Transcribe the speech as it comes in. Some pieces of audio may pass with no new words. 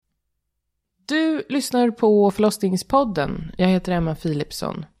Du lyssnar på Förlossningspodden. Jag heter Emma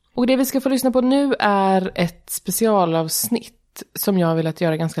Philipsson. Och det vi ska få lyssna på nu är ett specialavsnitt som jag har velat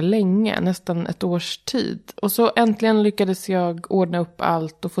göra ganska länge, nästan ett års tid. Och så äntligen lyckades jag ordna upp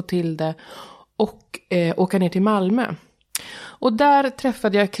allt och få till det och åka ner till Malmö. Och där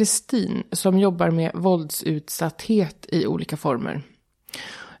träffade jag Kristin som jobbar med våldsutsatthet i olika former.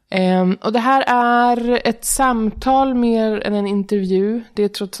 Och det här är ett samtal mer än en intervju. Det är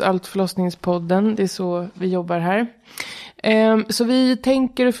trots allt Förlossningspodden, det är så vi jobbar här. Så vi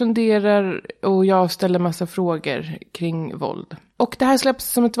tänker och funderar och jag ställer massa frågor kring våld. Och det här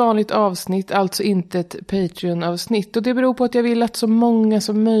släpps som ett vanligt avsnitt, alltså inte ett Patreon-avsnitt. Och det beror på att jag vill att så många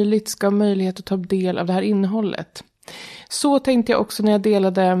som möjligt ska ha möjlighet att ta del av det här innehållet. Så tänkte jag också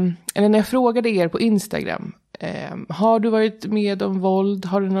när jag frågade er på Instagram. Har du varit med om våld?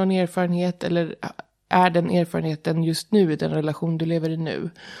 Har du någon erfarenhet? Eller är den erfarenheten just nu i den relation du lever i nu?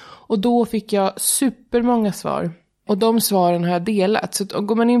 Och då fick jag supermånga svar. Och de svaren har jag delat. Så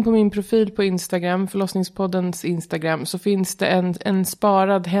går man in på min profil på Instagram, Förlossningspoddens Instagram, så finns det en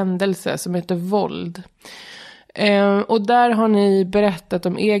sparad händelse som heter våld. Och där har ni berättat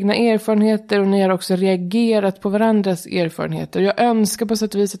om egna erfarenheter och ni har också reagerat på varandras erfarenheter. Jag önskar på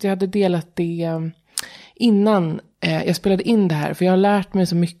sätt och vis att jag hade delat det innan jag spelade in det här, för jag har lärt mig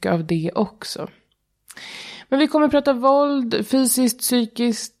så mycket av det också. Men vi kommer att prata våld, fysiskt,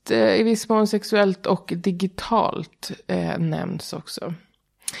 psykiskt, i viss mån sexuellt och digitalt nämns också.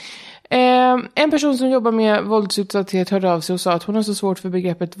 En person som jobbar med våldsutsatthet hörde av sig och sa att hon har så svårt för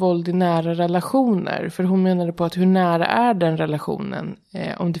begreppet våld i nära relationer. För hon menade på att hur nära är den relationen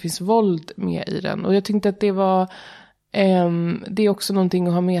om det finns våld med i den. Och jag tänkte att det är också någonting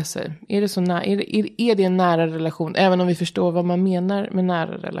att ha med sig. Är det en nära relation? Även om vi förstår vad man menar med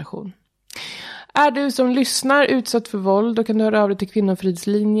nära relation. Är du som lyssnar utsatt för våld, då kan du höra av dig till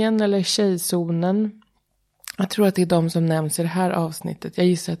Kvinnofridslinjen eller Tjejzonen. Jag tror att det är de som nämns i det här avsnittet. Jag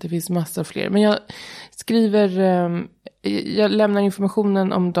gissar att det finns massor fler. Men jag lämnar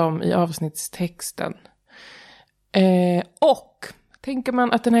informationen om dem i avsnittstexten. Och tänker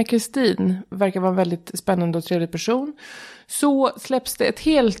man att den här Kristin verkar vara en väldigt spännande och trevlig person, så släpps det ett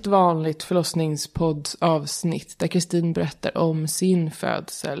helt vanligt förlossningspodd-avsnitt där Kristin berättar om sin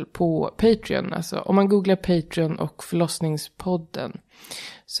födsel på Patreon. Alltså om man googlar Patreon och förlossningspodden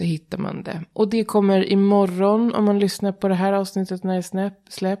så hittar man det. Och det kommer imorgon om man lyssnar på det här avsnittet när det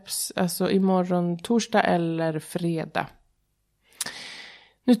släpps. Alltså imorgon torsdag eller fredag.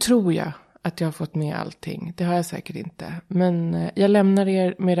 Nu tror jag att jag har fått med allting. Det har jag säkert inte. Men jag lämnar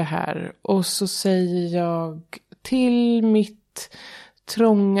er med det här. Och så säger jag till mitt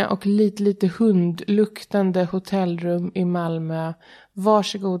trånga och lite hundluktande hotellrum i Malmö.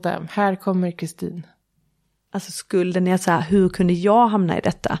 Varsågoda, här kommer Kristin. Alltså skulden är så här, hur kunde jag hamna i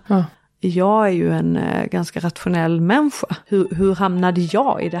detta? Ja. Jag är ju en ganska rationell människa. Hur hamnade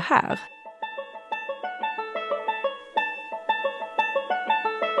jag i det här?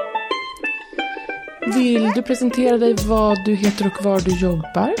 Vill du presentera dig, vad du heter och var du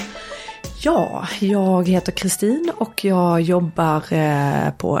jobbar? Ja, jag heter Kristin och jag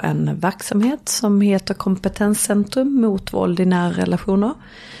jobbar på en verksamhet som heter Kompetenscentrum mot våld i nära relationer.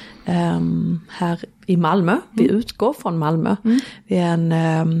 Här i Malmö. Vi utgår från Malmö. Vi är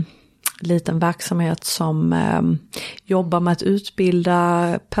en liten verksamhet som jobbar med att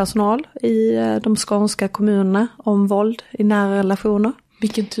utbilda personal i de skånska kommunerna om våld i nära relationer.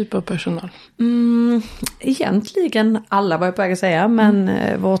 Vilken typ av personal? Egentligen alla, vad jag på väg att säga, men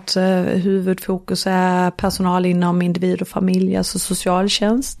vårt huvudfokus är personal inom individ- och familj, alltså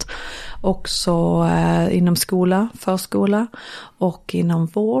socialtjänst, också inom skola, förskola och inom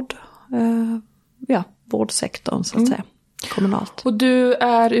vård, vårdsektorn så att säga, kommunalt. Och du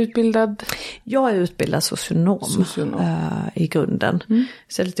är utbildad? Jag är utbildad socionom. I grunden.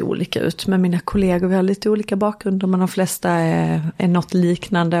 Det ser lite olika ut med mina kollegor, vi har lite olika bakgrunder, men de flesta är något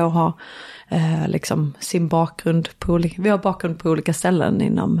liknande och har liksom sin bakgrund vi har bakgrund på olika ställen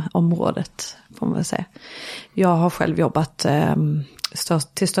inom området, får man väl säga. Jag har själv jobbat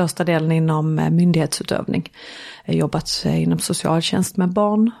till största delen inom myndighetsutövning. Jag har jobbat inom socialtjänst med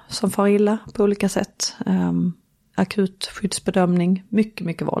barn som far illa på olika sätt. Akut skyddsbedömning,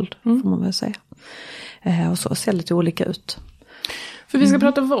 mycket våld får man väl säga. Och så ser lite olika ut. För vi ska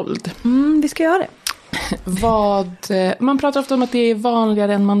prata våld. Vi ska göra det. Man pratar ofta om att det är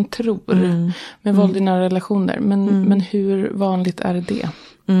vanligare än man tror med våld i nära relationer. Men hur vanligt är det?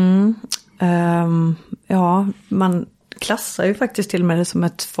 Man klassar ju faktiskt till och med det som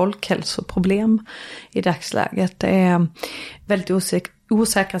ett folkhälsoproblem i dagsläget. Det är väldigt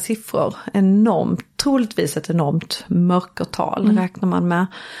osäkra siffror. Troligtvis ett enormt mörkertal räknar man med.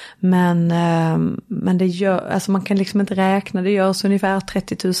 Men det gör, alltså man kan liksom inte räkna, det görs ungefär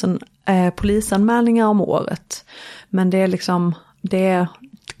 30 000 polisanmälningar om året. Men det är liksom, det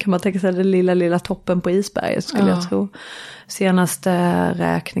kan man tänka sig den lilla toppen på isberget skulle jag tro. Senaste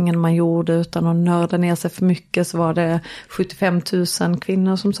räkningen man gjorde utan att nörda ner sig för mycket så var det 75 000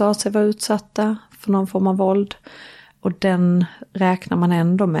 kvinnor som sa sig vara utsatta för någon form av våld. Och den räknar man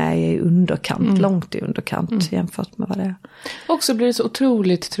ändå med i underkant, långt i underkant jämfört med vad det är. Och så blir det så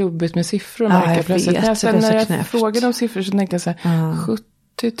otroligt trubbigt med siffrorna. Ja, jag vet, när jag frågade om siffror så tänkte jag så här, 70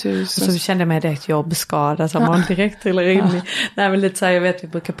 000. Så kände jag mig direkt jobbskada, så man direkt trillar in i. Nej, men lite så här, jag vet, vi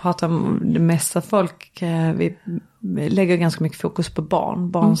brukar prata om det mesta folk, vi lägger ganska mycket fokus på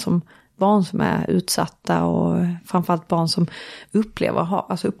barn som är utsatta och framförallt barn som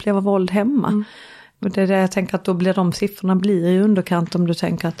upplever våld hemma. Det är det jag tänker att då blir de siffrorna blir i underkant om du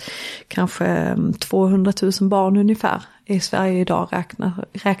tänker att kanske 200 000 barn ungefär i Sverige idag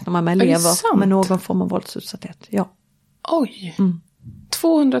räknar man med lever med någon form av våldsutsatthet. Ja. Oj,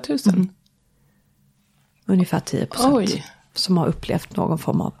 200 000? Ungefär 10% som har upplevt någon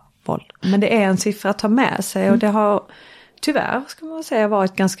form av våld. Men det är en siffra att ta med sig och det har tyvärr ska man säga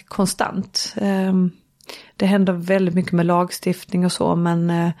varit ganska konstant. Det händer väldigt mycket med lagstiftning och så,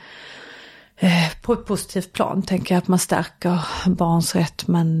 men på ett positivt plan tänker jag att man stärker barns rätt,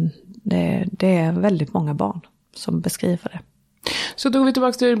 men det är väldigt många barn som beskriver det. Så då går vi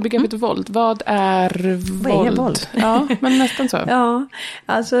tillbaka till begreppet våld. Vad är våld? Ja, men nästan så. Ja,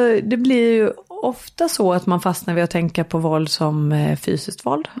 alltså det blir ju ofta så att man fastnar vid att tänka på våld som fysiskt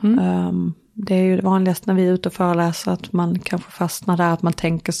våld. Det är ju det vanligaste när vi är ute och föreläser att man kanske fastnar där, att man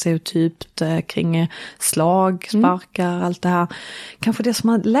tänker sig typ kring slag, sparkar, allt det här. Kanske det som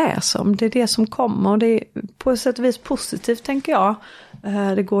man läser om, det är det som kommer och det är på ett sätt och vis positivt tänker jag.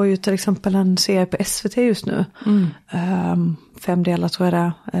 Det går ju till exempel en serie på SVT just nu, 5 delar tror jag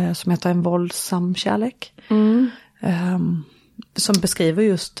det är, som heter En våldsam kärlek. Som beskriver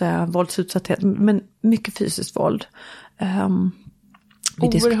just våldsutsatthet, men mycket fysiskt våld.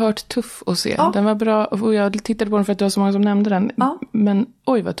 Oerhört tuff att se. Ja. Den var bra och jag tittade på den för att det var så många som nämnde den. Ja. Men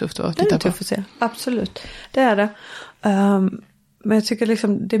oj vad tufft det var att titta på. Det är tuff att se, absolut. Det är det. Men jag tycker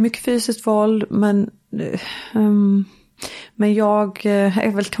liksom det är mycket fysiskt våld, men jag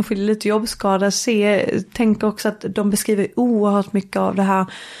är väl kanske lite jobbskadad. Tänker också att de beskriver oerhört mycket av det här.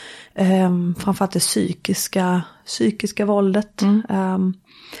 Framförallt det psykiska våldet.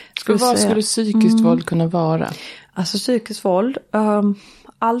 Vad skulle psykiskt våld kunna vara? Alltså psykiskt våld,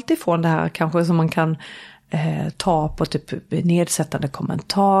 allt ifrån det här kanske som man kan ta på typ nedsättande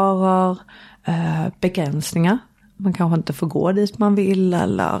kommentarer, begränsningar. Man kanske inte får gå dit man vill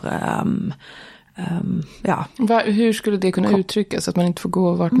eller ja. Hur skulle det kunna uttryckas att man inte får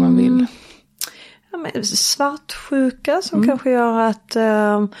gå vart man vill? Ja, men svartsjuka som kanske gör att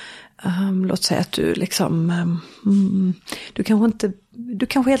låt säga att du liksom du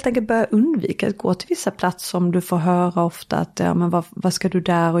kanske helt enkelt börjar undvika att gå till vissa platser om du får höra ofta att men vad ska du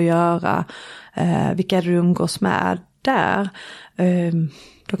där och göra, vilka är du umgås med där,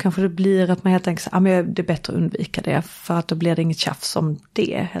 då kanske det blir att man helt enkelt men det är bättre att undvika det för att då blir det inget tjafs om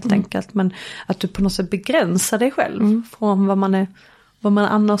det helt enkelt, men att du på något sätt begränsar dig själv från vad man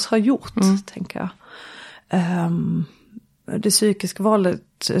annars har gjort tänker jag. Det psykiska våldet,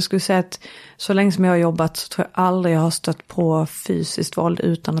 jag skulle säga att så länge som jag har jobbat så tror jag aldrig jag har stött på fysiskt våld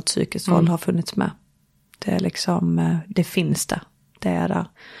utan att psykiskt våld har funnits med. Det är liksom, det finns där. Det är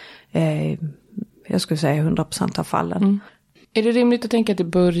där. Jag skulle säga 100% av fallen. Är det rimligt att tänka att det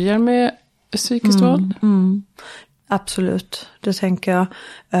börjar med psykiskt våld? Absolut, det tänker jag.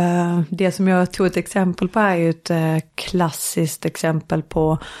 Det som jag tog ett exempel på är ju ett klassiskt exempel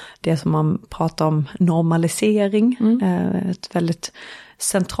på det som man pratar om normalisering. Ett väldigt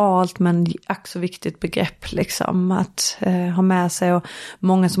centralt men ack så viktigt begrepp liksom att ha med sig, och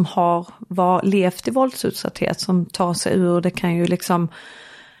många som har levt i våldsutsatthet som tar sig ur det kan ju liksom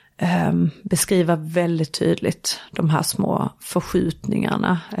beskriva väldigt tydligt de här små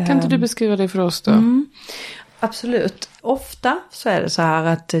förskjutningarna. Kan inte du beskriva det för oss då? Absolut. Ofta så är det så här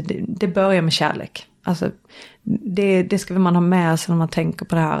att det börjar med kärlek. Alltså det ska man ha med sig när man tänker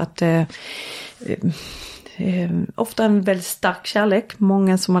på det här. Att ofta en väldigt stark kärlek.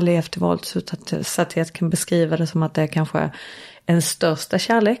 Många som har levt i våldsutsatthet kan beskriva det som att det är kanske en största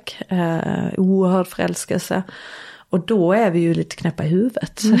kärlek. Oerhörd förälskelse. Och då är vi ju lite knäppa i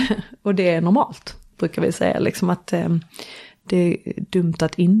huvudet. Och det är normalt, brukar vi säga. Liksom att det är dumt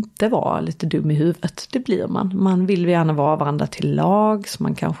att inte vara lite dum i huvudet. Det blir man. Man vill gärna vara varandra till lag. Så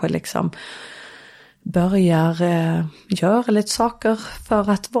man kanske liksom börjar göra lite saker för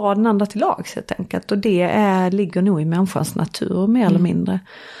att vara den andra till lags helt enkelt. Och det ligger nog i människans natur mer eller mindre.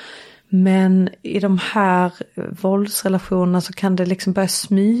 Men i de här våldsrelationerna så kan det liksom börja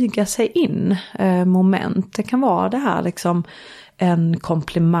smyga sig in moment. Det kan vara det här liksom en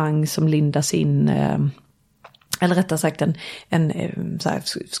komplimang som lindas in, eller rättare sagt en så här,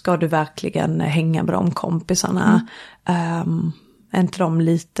 ska du verkligen hänga med de kompisarna? Hänger inte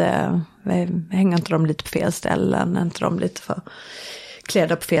de lite på fel ställen? Är inte de lite för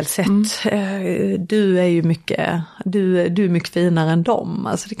klädda på fel sätt? Du är ju du är mycket finare än dem.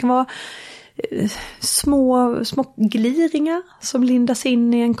 Alltså det kan vara små gliringar som lindas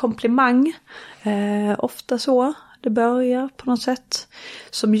in i en komplimang. Ofta så det börjar på något sätt.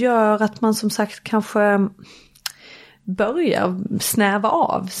 Som gör att man som sagt kanske börjar snäva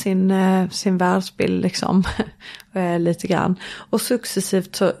av sin världsbild liksom lite grann. Och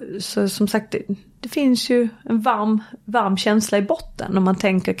successivt så som sagt det finns ju en varm känsla i botten. Och man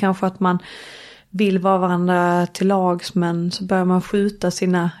tänker kanske att man vill vara varandra till lags, men så börjar man skjuta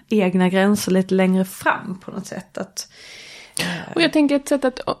sina egna gränser lite längre fram på något sätt. Och jag tänker ett sätt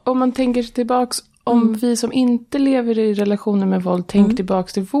att om man tänker tillbaks, om vi som inte lever i relationer med våld tänker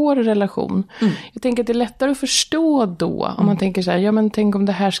tillbaks till vår relation. Jag tänker att det är lättare att förstå då. Om man tänker så här, ja men tänk om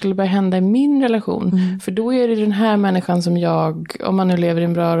det här skulle börja hända i min relation. För då är det den här människan som om man nu lever i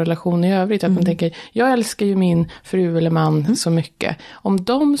en bra relation i övrigt. Att man tänker, jag älskar ju min fru eller man så mycket. Om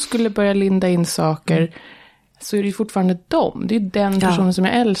de skulle börja linda in saker så är det fortfarande dem. Det är den personen som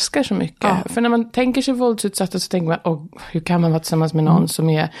jag älskar så mycket. Ja. För när man tänker sig våldsutsatta så tänker man, hur kan man vara tillsammans med någon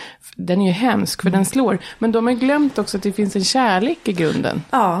som den är ju hemsk för den slår. Men de har glömt också att det finns en kärlek i grunden.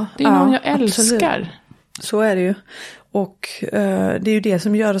 Ja, det är någon jag älskar. Absolut. Så är det ju. Och det är ju det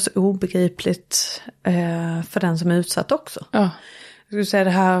som gör det så obegripligt för den som är utsatt också. Ja. Jag skulle säga det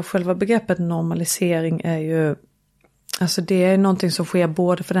här, själva begreppet normalisering är ju, alltså det är någonting som sker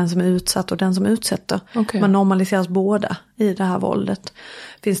både för den som är utsatt och den som utsätter. Okay. Man normaliseras båda i det här våldet.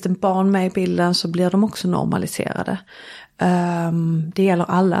 Finns det barn med i bilden så blir de också normaliserade. Det gäller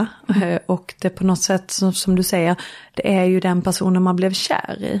alla. Och det på något sätt som du säger, det är ju den personen man blev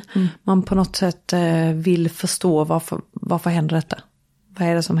kär i. Man på något sätt vill förstå varför händer detta? Vad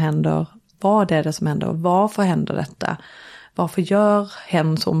är det som händer? Vad är det som händer? Varför händer detta? Varför gör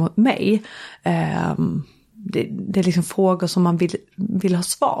hen så mot mig? Det är liksom frågor som man vill ha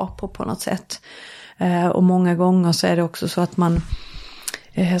svar på något sätt. Och många gånger så är det också så att man,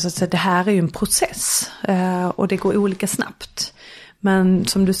 så att säga, det här är ju en process och det går olika snabbt. Men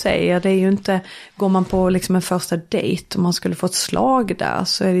som du säger, det är ju inte, går man på liksom en första dejt och man skulle få ett slag där,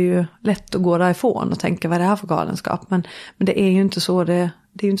 så är det ju lätt att gå därifrån och tänka, vad är det här för galenskap? Men det är ju inte så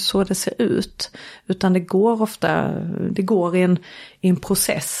det är ju inte så det ser ut, utan det går i en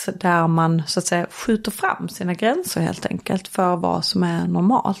process där man så att säga skjuter fram sina gränser helt enkelt för vad som är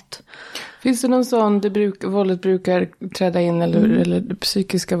normalt. Finns det någon sån, våldet brukar träda in eller det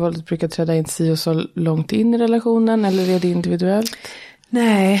psykiska våldet brukar träda in si och så långt in i relationen, eller är det individuellt?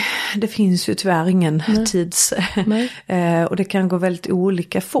 Nej, det finns ju tyvärr ingen tids. Och det kan gå väldigt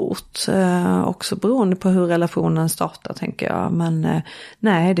olika fort. Också beroende på hur relationen startar, tänker jag. Men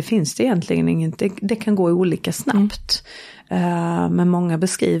nej, det finns det egentligen inget. Det kan gå olika snabbt. Men många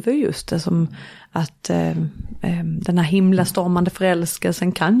beskriver just det som att den här himlastormande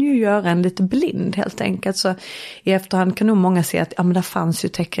förälskelsen kan ju göra en lite blind helt enkelt. Så i efterhand kan nog många se att men det fanns ju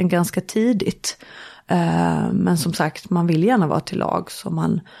tecken ganska tidigt. Men som sagt, man vill gärna vara till lag, så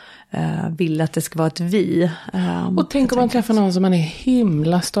man vill att det ska vara ett vi. Och tänk om man träffar någon som man är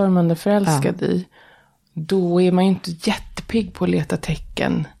himla stormande förälskad i. Då är man ju inte jättepigg på att leta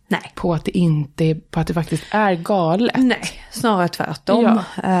tecken. Nej. På att det faktiskt är galet. Nej, snarare tvärtom.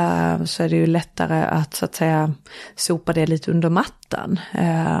 Så är det ju lättare att så att säga sopa det lite under mattan.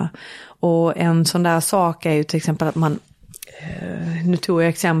 Och en sån där sak är ju till exempel att man, nu tog jag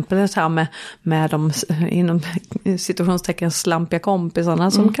exemplet här med de inom situationstecken slampiga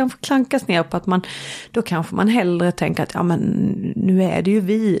kompisarna som kanske klankas ner på, att då kanske man hellre tänker att men nu är det ju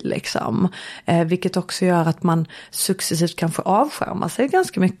vi liksom, vilket också gör att man successivt kanske avskärmar sig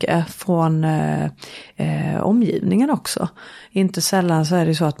ganska mycket från omgivningen också. Inte sällan så är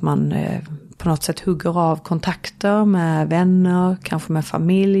det så att man på något sätt hugger av kontakter med vänner, kanske med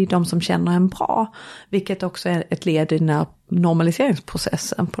familj, de som känner en bra, vilket också är ett led i den här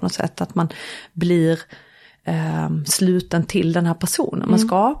normaliseringsprocessen på något sätt, att man blir sluten till den här personen. Man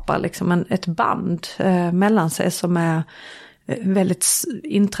skapar liksom ett band mellan sig som är väldigt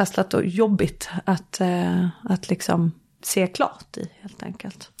intrasslat och jobbigt att liksom se klart i helt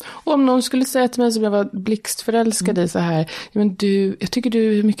enkelt. Och om någon skulle säga till mig som jag var blixtförälskad i så här, men jag tycker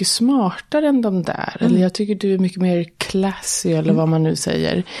du är mycket smartare än de där, eller jag tycker du är mycket mer classy, eller vad man nu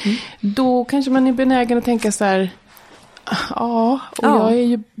säger. Då kanske man är benägen att tänka så här,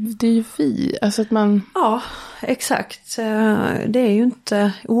 det är ju vi. Alltså att man... Ja, exakt. Det är ju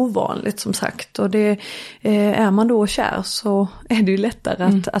inte ovanligt som sagt. Och är man då kär så är det ju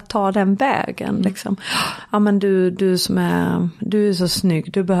lättare att ta den vägen. Liksom. Ja, men du är så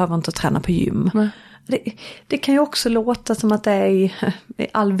snygg, du behöver inte träna på gym. Det kan ju också låta som att det är i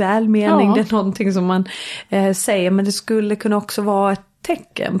all välmening. Ja. Det är någonting som man säger, men det skulle kunna också vara ett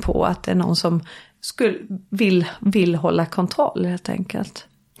tecken på att det är någon som vill hålla kontroll helt enkelt.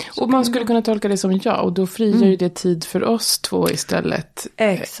 Och man skulle kunna tolka det som och då frigör ju det tid för oss två istället.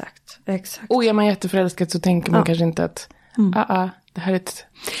 Exakt. Och är man jätteförälskad så tänker man kanske inte att det här är ett...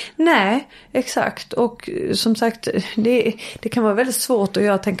 Nej, exakt. Och som sagt, det kan vara väldigt svårt, och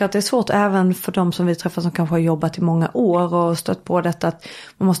jag tänker att det är svårt även för de som vi träffar som kanske har jobbat i många år och stött på detta, att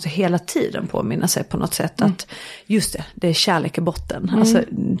man måste hela tiden påminna sig på något sätt att just det är kärlek i botten. Alltså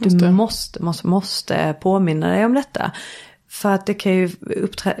du måste påminna dig om detta. För att det kan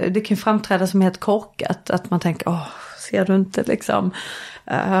ju framträda som helt korkat, att man tänker, ser du inte liksom,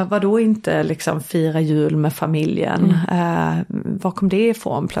 vadå inte liksom fira jul med familjen, var kom det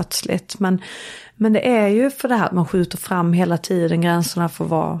ifrån plötsligt, men det är ju för det här att man skjuter fram hela tiden gränserna för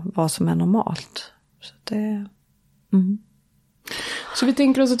vad som är normalt. Så det Så vi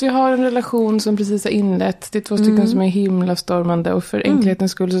tänker oss att vi har en relation som precis har inlett. Det är 2 stycken som är himlastormande. Och för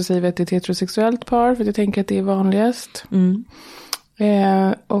enkelhetens skull så säger vi att det är ett heterosexuellt par. För jag tänker att det är vanligast.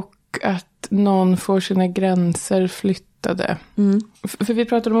 Och att någon får sina gränser flyttade. För vi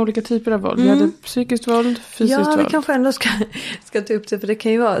pratar om olika typer av våld. Vi hade psykiskt våld, fysiskt våld. Ja, vi kanske ändå ska ta upp det. För det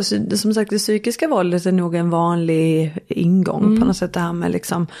kan ju vara, som sagt, det psykiska våldet är nog en vanlig ingång på något sätt. Det här med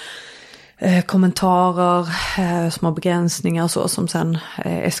liksom... kommentarer, små begränsningar och så som sen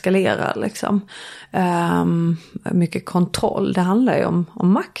eskalerar liksom. Mycket kontroll. Det handlar ju om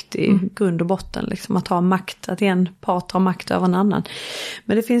makt i grund och botten liksom, att ha makt, att en part har makt över en annan.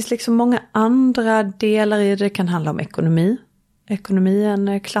 Men det finns liksom många andra delar i det. Det kan handla om ekonomi. Ekonomi är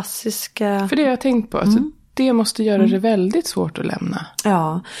en klassisk... För det har jag tänkt på, alltså, det måste göra det väldigt svårt att lämna.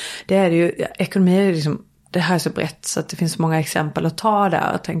 Ja, det är det ju. Ekonomi är liksom... Det här är så brett så att det finns många exempel att ta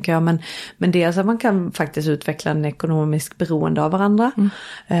där, tänker jag. Men dels att man kan faktiskt utveckla en ekonomisk beroende av varandra.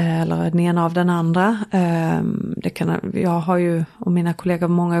 Eller den ena av den andra. Jag har ju och mina kollegor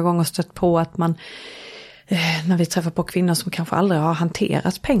många gånger stött på att man... när vi träffar på kvinnor som kanske aldrig har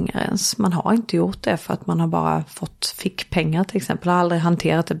hanterat pengar ens. Man har inte gjort det för att man har bara fick pengar till exempel. Har aldrig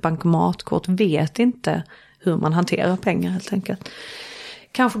hanterat ett bankomatkort. Vet inte hur man hanterar pengar helt enkelt.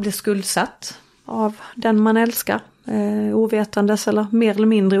 Kanske blir skuldsatt av den man älskar, ovetandes eller mer eller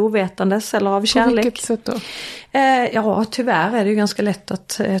mindre ovetandes, eller av kärlek. På vilket sätt då? Ja, tyvärr är det ju ganska lätt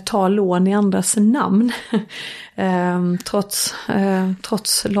att ta lån i andras namn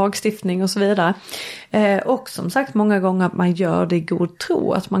trots lagstiftning och så vidare. Och som sagt, många gånger att man gör det i god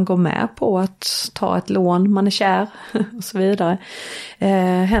tro, att man går med på att ta ett lån, man är kär och så vidare.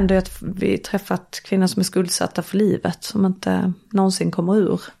 Händer ju att vi träffat kvinnor som är skuldsatta för livet, som inte någonsin kommer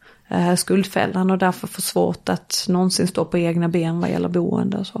ur skuldfällan och därför får svårt att någonsin stå på egna ben vad gäller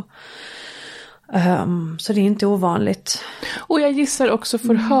boende och så. Så det är inte ovanligt. Och jag gissar också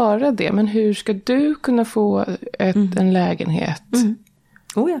för att höra det, men hur ska du kunna få en lägenhet?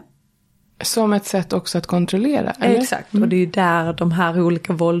 Oh ja. Som ett sätt också att kontrollera, eller? Exakt, och det är ju där de här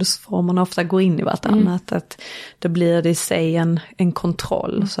olika våldsformerna ofta går in i vartannat. Att det blir det i sig en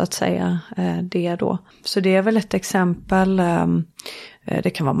kontroll, så att säga, det då. Så det är väl ett exempel. Det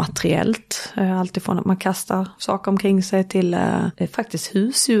kan vara materiellt, alltifrån att man kastar saker omkring sig till faktiskt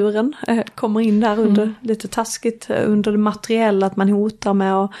husdjuren kommer in där under, lite taskigt, under det materiella, att man hotar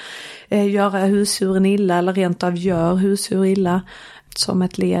med att göra husdjuren illa eller rent av gör husdjur illa som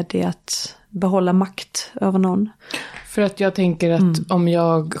ett led i att behålla makt över någon. För att jag tänker att om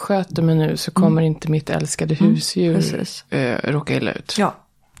jag sköter mig nu så kommer inte mitt älskade husdjur råka illa ut. Ja.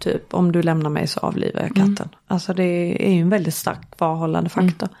 Typ, om du lämnar mig så avlivar jag katten. Alltså det är ju en väldigt stark kvarhållande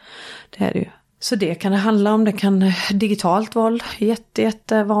faktor. Det är det ju. Så det kan det handla om. Det kan digitalt våld.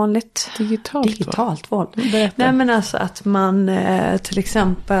 Jättevanligt. Digitalt våld. Berätta. Nej, men alltså att man till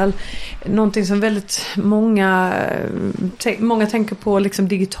exempel, någonting som väldigt många tänker på liksom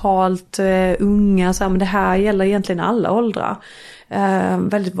digitalt unga. Så här, men det här gäller egentligen alla åldrar.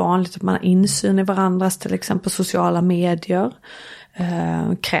 Väldigt vanligt att man har insyn i varandras till exempel sociala medier.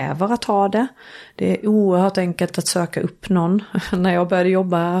 kräver att ha det. Det är oerhört enkelt att söka upp någon. När jag började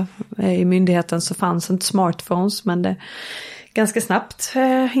jobba i myndigheten så fanns inte smartphones, men det ganska snabbt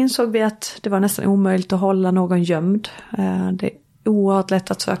insåg vi att det var nästan omöjligt att hålla någon gömd. Det är oerhört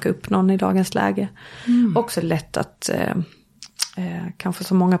lätt att söka upp någon i dagens läge. Också lätt att kanske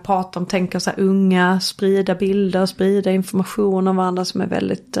som många pratar om, tänker så här, unga, sprida bilder, sprida information om varandra som är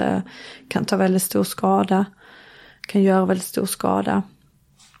väldigt, kan ta väldigt stor skada, kan göra väldigt stor skada.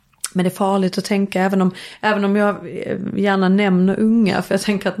 Men det är farligt att tänka, även om jag gärna nämner unga, för jag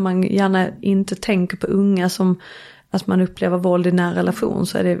tänker att man gärna inte tänker på unga som att man upplever våld i nära relation,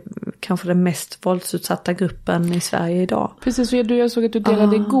 så är det kanske den mest våldsutsatta gruppen i Sverige idag. Precis, jag såg att du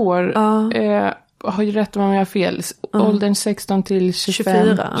delade igår. Har ju rätt om jag har fel. Åldern 16 till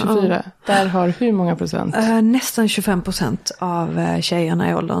 24. Där har hur många procent? Nästan 25% av tjejerna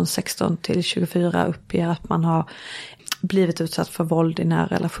i åldern 16 till 24 uppger att man har blivit utsatt för våld i nära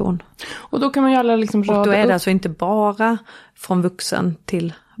relation. Och då kan man ju alla liksom rada upp. Och då är det alltså inte bara från vuxen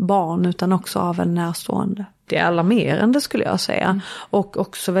till barn, utan också av en närstående. Det är alarmerande, skulle jag säga. Och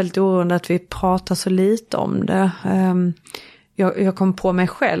också väldigt oroande att vi pratar så lite om det. Jag kom på mig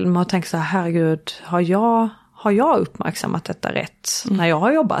själv med att tänka så här, herregud, har jag uppmärksammat detta rätt när jag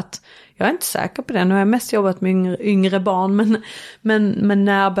har jobbat? Jag är inte säker på det. Nu har jag mest jobbat med yngre barn, men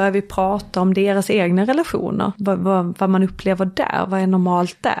när börjar vi prata om deras egna relationer? Vad man upplever där, vad är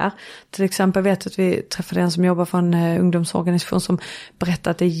normalt där? Till exempel vet jag att vi träffade en som jobbar för en ungdomsorganisation som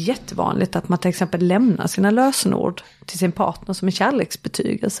berättade att det är jättevanligt att man till exempel lämnar sina lösenord till sin partner som en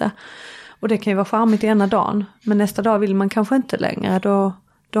kärleksbetygelse. Och det kan ju vara charmigt ena dagen, men nästa dag vill man kanske inte längre.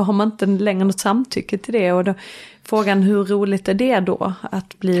 Då har man inte längre något samtycke till det. Och då, frågan, hur roligt är det då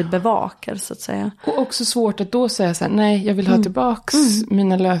att bli bevakad, så att säga. Och också svårt att då säga så här, nej, jag vill ha tillbaks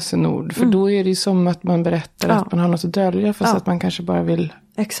mina lösenord. För då är det ju som att man berättar att man har något att dölja, fast att man kanske bara vill.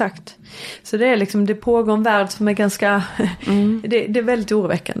 Exakt. Så det är liksom, det pågår en värld som är ganska, det är väldigt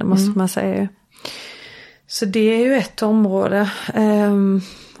oroväckande, måste man säga. Så det är ju ett område.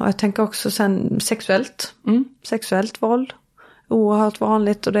 Och jag tänker också sen sexuellt våld. Oerhört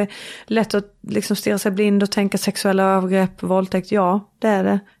vanligt, och det är lätt att liksom stirra sig blind och tänka sexuella övergrepp, våldtäkt. Ja, det är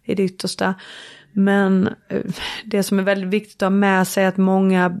det i det yttersta. Men det som är väldigt viktigt att ha med sig är att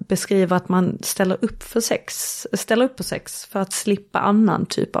många beskriver att man ställer upp på sex för att slippa annan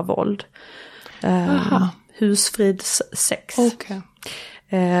typ av våld. Husfridssex. Okay.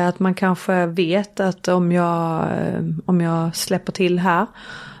 Att man kanske vet att om jag släpper till här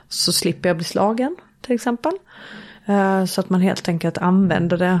så slipper jag bli slagen, till exempel. Så att man helt enkelt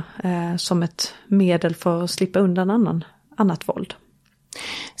använder det som ett medel för att slippa undan annat våld.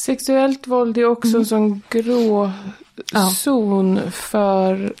 Sexuellt våld är också en sån grå zon,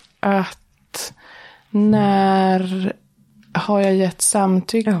 för att när har jag gett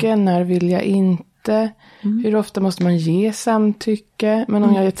samtycke, när vill jag inte, hur ofta måste man ge samtycke, men om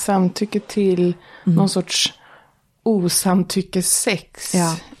jag har gett samtycke till någon sorts osamtyckesex.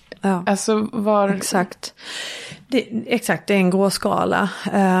 Ja. Alltså Exakt. Det är en grå skala.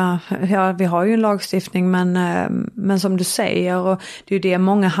 Vi har ju en lagstiftning, men som du säger, och det är ju det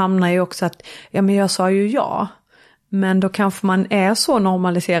många hamnar i också, att men jag sa ju ja. Men då kanske man är så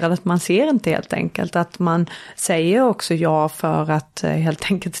normaliserad att man ser inte, helt enkelt, att man säger också ja för att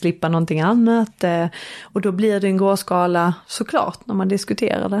helt enkelt slippa någonting annat. Och då blir det en grå skala, såklart, när man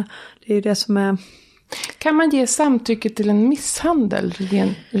diskuterar det. Det är ju det som är. Kan man ge samtycke till en misshandel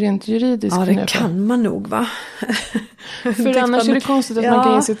rent juridiskt? Ja, det kan man nog, va? För annars är det konstigt att man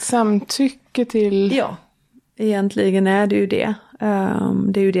kan ge sitt samtycke till. Ja, egentligen är det ju det.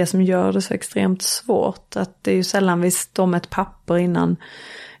 Det är ju det som gör det så extremt svårt. Att det är ju sällan vi står med ett papper innan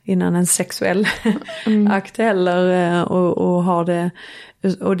en sexuell akt heller, och har det.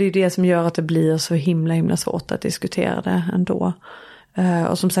 Och det är det som gör att det blir så himla svårt att diskutera det ändå.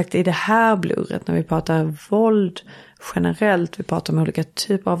 Och som sagt, i det här blurret, när vi pratar våld generellt, vi pratar om olika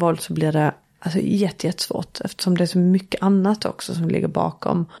typer av våld, så blir det alltså jättesvårt, eftersom det är så mycket annat också som ligger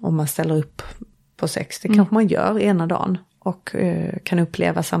bakom om man ställer upp på sex. Det kanske man gör ena dagen och kan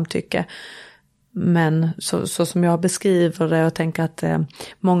uppleva samtycke. Men så som jag beskriver det, och tänker att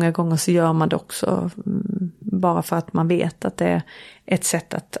många gånger så gör man det också bara för att man vet att det är ett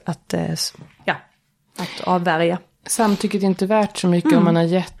sätt att avvärja. Samtycket är inte värt så mycket om man har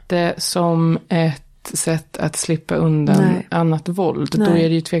gett det som ett sätt att slippa undan annat våld. Då är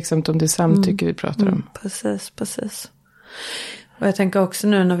det ju tveksamt om det är samtycke vi pratar om. Precis. Och jag tänker också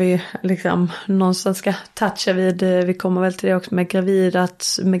nu när vi liksom någonstans ska toucha vid, vi kommer väl till det också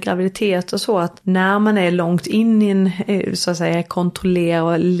med graviditet och så, att när man är långt in i en, så att säga,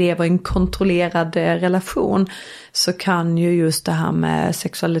 lever i en kontrollerad relation, så kan ju just det här med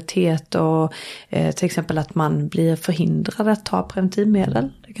sexualitet och till exempel att man blir förhindrad att ta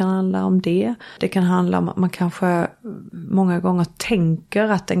preventivmedel. Det kan handla om det. Det kan handla om att man kanske många gånger tänker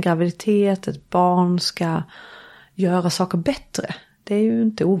att en graviditet, ett barn ska göra saker bättre. Det är ju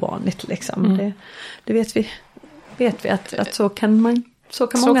inte ovanligt liksom. Det vet vi att så kan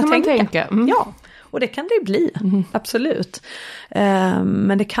många tänka. Ja, och det kan det ju bli, absolut.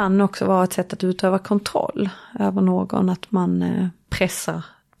 Men det kan också vara ett sätt att utöva kontroll över någon, att man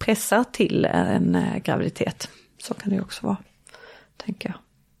pressar till en graviditet. Så kan det också vara, tänker jag.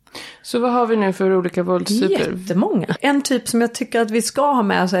 Så vad har vi nu för olika våldstyper? Jättemånga. En typ som jag tycker att vi ska ha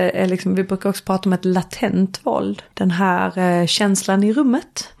med oss är liksom, vi brukar också prata om ett latent våld. Den här känslan i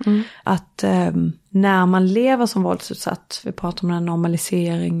rummet. Att när man lever som våldsutsatt, vi pratar om den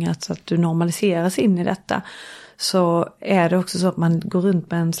normalisering, alltså att du normaliseras in i detta, så är det också så att man går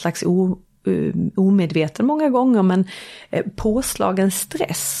runt med en slags omedveten många gånger, men påslagen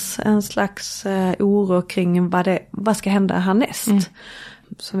stress, en slags oro kring vad ska hända härnäst.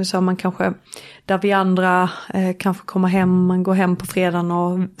 Som vi sa, man kanske, där vi andra kanske kommer hem, man går hem på fredagen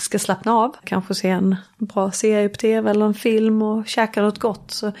och ska slappna av, kanske se en bra serie på tv eller en film och käka något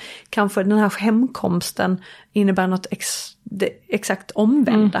gott, så kanske den här hemkomsten innebär något exakt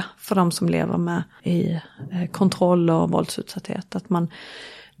omvända för de som lever med i kontroll och våldsutsatthet, att man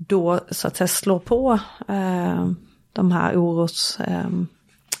då så att säga slår på de här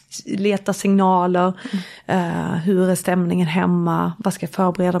leta signaler, hur är stämningen hemma, vad ska jag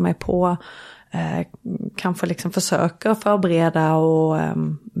förbereda mig på, kanske liksom försöka förbereda och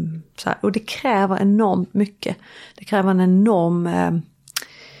så här. Och det kräver enormt mycket. Det kräver en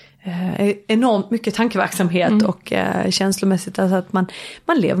enormt mycket tankeverksamhet och känslomässigt, alltså att man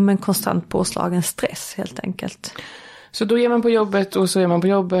lever med en konstant påslagen stress helt enkelt. Så då är man på jobbet och så är man på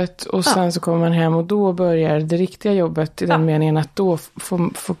jobbet och sen så kommer man hem och då börjar det riktiga jobbet i den meningen att då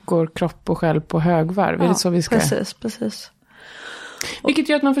går kropp och själ på högvarv. Är det så vi ska? Precis. Vilket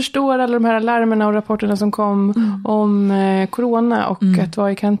gör att man förstår alla de här alarmerna och rapporterna som kom om corona och att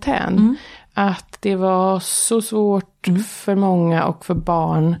vara i karantän. Att det var så svårt för många och för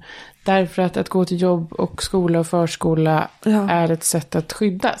barn. Därför att gå till jobb och skola och förskola är ett sätt att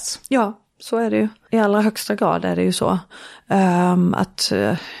skyddas. Ja. Så är det ju. I allra högsta grad är det ju så.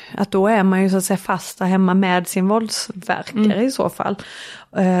 Att då är man ju så att säga fast där hemma med sin våldsverkare i så fall.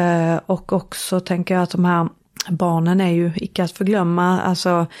 Och också tänker jag att de här barnen är ju icke att förglömma.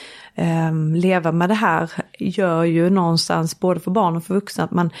 Alltså leva med det här gör ju någonstans både för barn och för vuxna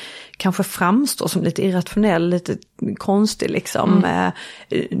att man kanske framstår som lite irrationell, lite konstig liksom.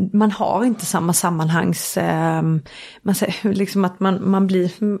 Man har inte samma sammanhangs man säger liksom att man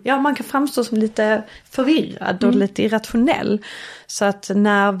blir, man kan framstå som lite förvirrad och lite irrationell, så att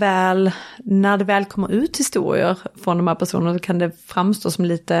när det väl kommer ut historier från de här personerna, kan det framstå som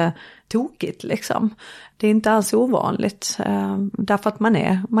lite tokigt liksom. Det är inte alls ovanligt därför att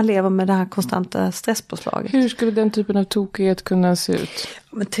man lever med det här konstanta stresspåslaget. Hur skulle den typen av tokighet kunna se ut?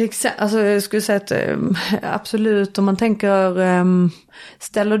 Till exempel, alltså jag skulle säga att absolut, om man tänker,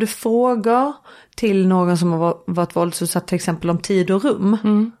 ställer du frågor till någon som har varit våldsutsatt till exempel om tid och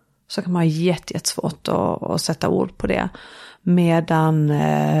rum, så kan man ha jättesvårt att sätta ord på det. Medan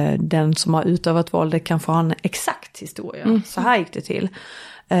den som har utövat våld kan få en exakt historia. Så här gick det till.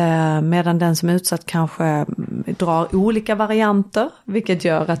 Medan den som är utsatt kanske drar olika varianter, vilket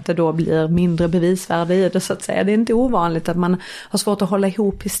gör att det då blir mindre bevisvärde i det, så att säga. Det är inte ovanligt att man har svårt att hålla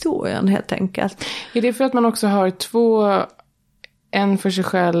ihop historien helt enkelt. Är det för att man också har en för sig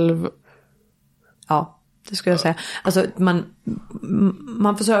själv? Ja, det skulle jag säga. Alltså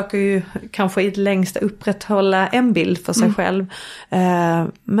man försöker ju kanske i det längsta upprätthålla en bild för sig själv.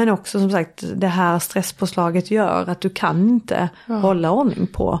 Men också som sagt, det här stresspåslaget gör att du kan inte hålla ordning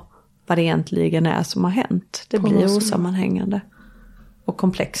på vad det egentligen är som har hänt. Det blir osammanhängande och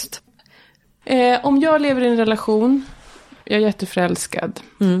komplext. Om jag lever i en relation, jag är jätteförälskad.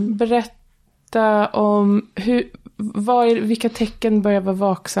 Berätta om vilka tecken bör jag vara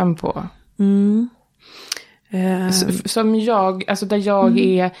vaksam på? Som jag, alltså där jag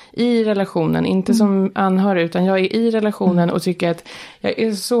är i relationen, inte som anhörig, utan jag är i relationen och tycker att jag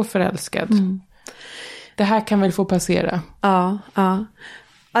är så förälskad. Det här kan väl få passera? Ja.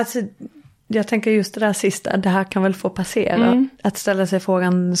 Alltså jag tänker just det där sista, det här kan väl få passera. Att ställa sig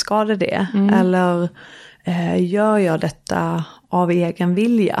frågan, ska det? Eller Gör jag detta av egen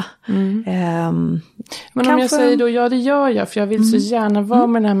vilja? Men om jag säger då, ja det gör jag, för jag vill så gärna vara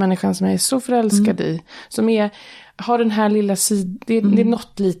med den här människan som jag är så förälskad i. Som har den här lilla sidan, det är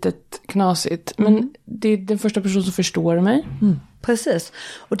något litet knasigt, men det är den första personen som förstår mig. Precis,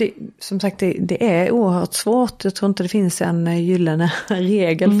 och det, som sagt det är oerhört svårt. Jag tror inte det finns en gyllene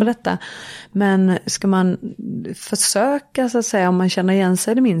regel för detta. Men ska man försöka så att säga, om man känner igen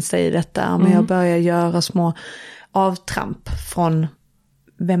sig det minsta i detta, men jag börjar göra små avtramp från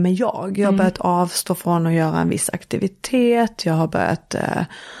vem är jag? Jag har börjat avstå från att göra en viss aktivitet, jag har börjat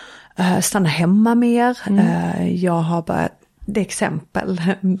stanna hemma mer, jag har börjat, det är exempel,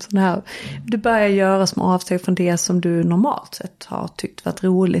 sån här, du börjar göra små avsteg från det som du normalt sett har tyckt varit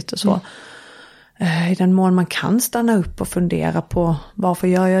roligt och så. I den mån man kan stanna upp och fundera på varför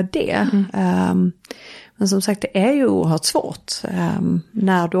gör jag det? Men som sagt, det är ju oerhört svårt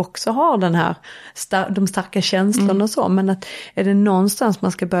när du också har den här de starka känslorna och så. Men att är det någonstans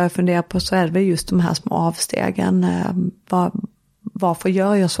man ska börja fundera på, så är det väl just de här små avstegen. Varför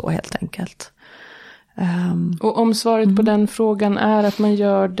gör jag så helt enkelt? Och om svaret på den frågan är att man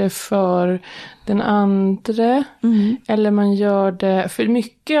gör det för den andra, eller man gör det, för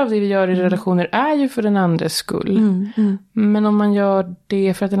mycket av det vi gör i relationer är ju för den andres skull. Men om man gör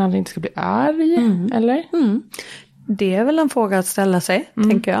det för att den andra inte ska bli arg, eller? Det är väl en fråga att ställa sig,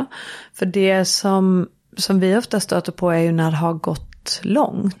 tänker jag. För det som vi ofta stöter på är ju när det har gått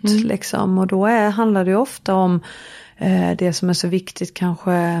långt. Liksom. Och då handlar det ju ofta om det som är så viktigt,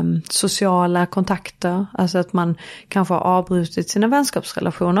 kanske sociala kontakter. Alltså att man kanske har avbrutit sina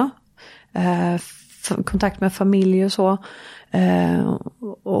vänskapsrelationer. Kontakt med familj och så.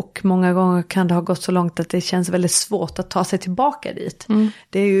 Och många gånger kan det ha gått så långt att det känns väldigt svårt att ta sig tillbaka dit.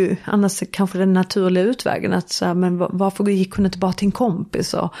 Det är ju annars kanske den naturliga utvägen att så här, men varför gick hon inte bara till en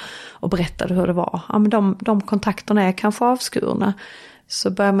kompis och berättade hur det var? Ja, men de kontakterna är kanske avskurna. Så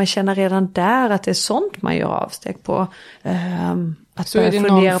börjar man känna redan där att det är sånt man gör avsteg på. Att så är det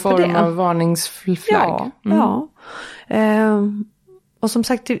någon form av varningsflagg? Ja. Och som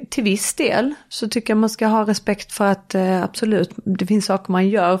sagt, till viss del så tycker jag man ska ha respekt för att absolut, det finns saker man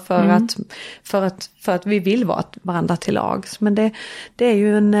gör för att vi vill vara varandra till lags. Men det är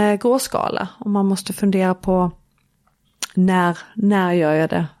ju en gråskala och man måste fundera på när gör jag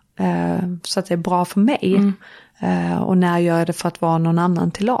det så att det är bra för mig. Och när gör jag det för att vara någon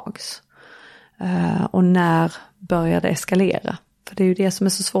annan till lags? Och när börjar det eskalera? För det är ju det som är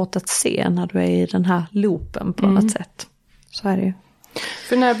så svårt att se när du är i den här loopen på något sätt. Så är det ju.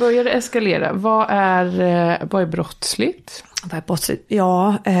 För när börjar det eskalera? Vad är brottsligt? Vad är brottsligt?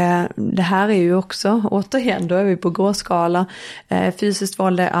 Ja, det här är ju också, återigen, då är vi på gråskala. Fysiskt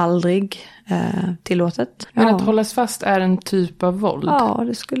våld är aldrig tillåtet. Men att hållas fast är en typ av våld? Ja,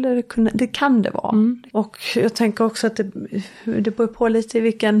 det kan det vara. Och jag tänker också att det beror på lite i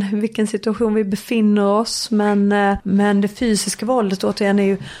vilken situation vi befinner oss. Men det fysiska våldet återigen är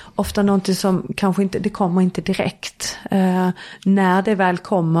ju ofta någonting som kanske inte, det kommer inte direkt. När det väl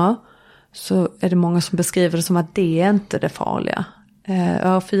kommer så är det många som beskriver det som att det är inte det farliga.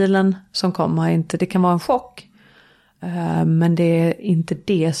 Örfilen som kommer inte, det kan vara en chock. Men det är inte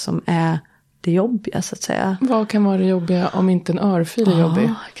det som är det jobbiga så att säga. Vad kan vara det jobbiga om inte en örfil är jobbig?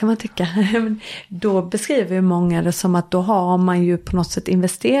 Kan man tycka. Då beskriver ju många det som att då har man ju på något sätt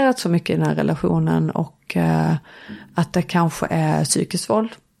investerat så mycket i den här relationen och att det kanske är psykiskt våld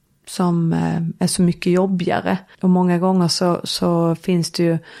som är så mycket jobbigare. Och många gånger så finns det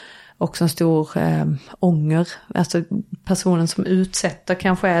ju också en stor ånger. Alltså personen som utsätter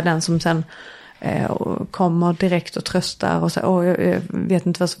kanske är den som sen och kommer direkt och tröstar och säger jag vet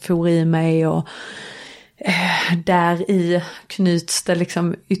inte vad som for i mig och där i knyts det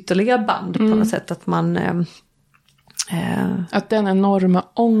liksom ytterligare band på något sätt att man att den enorma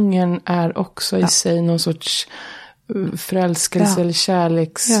ången är också i sig någon sorts förälskelse eller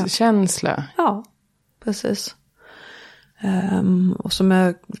kärlekskänsla. Ja, precis. Och som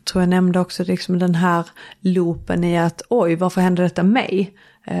jag tror jag nämnde också liksom den här loopen i att varför hände detta mig?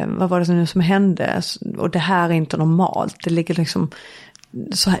 Vad var det som hände? Och det här är inte normalt. Det ligger liksom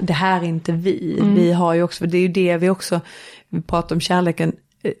så det här är inte vi. Vi har ju också, det är ju det vi pratar om kärleken.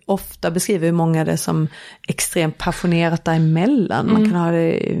 Ofta beskriver ju många det som extremt passionerat däremellan. Man kan ha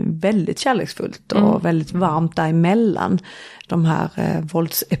det väldigt kärleksfullt och väldigt varmt däremellan. De här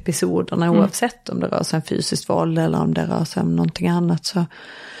våldsepisoderna oavsett om det rör sig om fysiskt våld eller om det rör sig om någonting annat.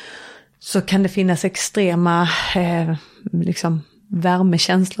 Så kan det finnas extrema liksom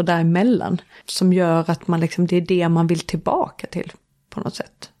värmekänslor däremellan som gör att man liksom, det är det man vill tillbaka till på något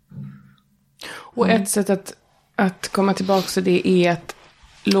sätt. Och ett sätt att komma tillbaka till det är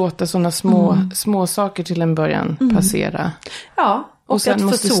låta sådana små saker till en början passera. Ja, och att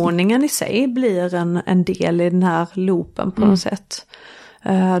försoningen i sig blir en del i den här loopen på något sätt.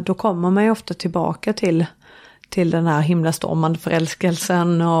 Då kommer man ju ofta tillbaka till den här himlastormande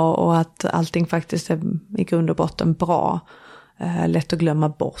förälskelsen och att allting faktiskt är i grund och botten bra. Lätt att glömma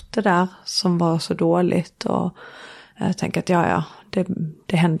bort det där som var så dåligt och jag tänker att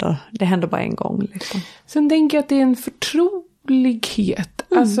det händer bara en gång. Liksom. Sen tänker jag att det är en förtrolighet.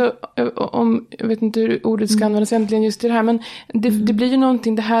 Alltså, jag vet inte hur ordet ska användas egentligen just i det här, men det blir ju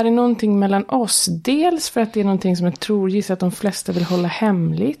någonting, det här är någonting mellan oss. Dels för att det är någonting som jag tror att de flesta vill hålla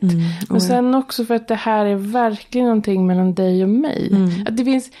hemligt. Men sen också för att det här är verkligen någonting mellan dig och mig. Att det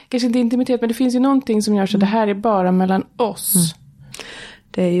finns, kanske inte intimitet, men det finns ju någonting som gör så att det här är bara mellan oss.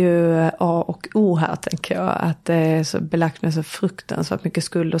 Det är ju A och O här, tänker jag. Att det är så belagt med så fruktansvärt mycket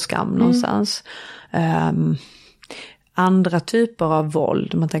skuld och skam någonstans. Andra typer av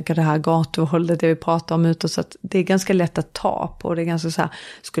våld, man tänker det här gatuvåldet, det vi pratar om utåt, så att det är ganska lätt att ta på. Det är ganska så här,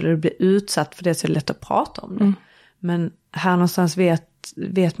 skulle du bli utsatt för det så är det lätt att prata om det. Men här någonstans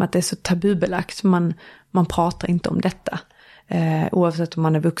vet man att det är så tabubelagt, man pratar inte om detta. Oavsett om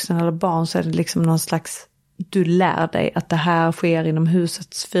man är vuxen eller barn så är det liksom någon slags, du lär dig att det här sker inom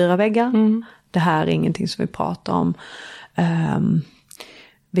husets 4 väggar. Det här är ingenting som vi pratar om.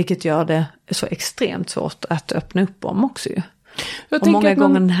 Vilket gör det så extremt svårt att öppna upp om också ju. Och många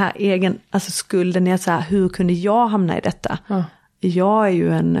gånger den här skulden är så här, hur kunde jag hamna i detta? Jag är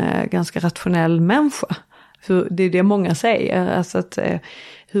ju en ganska rationell människa. Det är det många säger. Alltså att,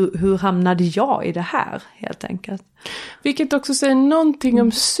 hur hamnade jag i det här helt enkelt? Vilket också säger någonting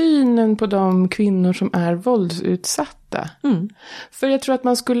om synen på de kvinnor som är våldsutsatta. För jag tror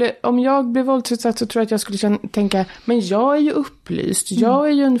att om jag blev våldsutsatt så tror jag att jag skulle tänka, men jag är ju upplyst, jag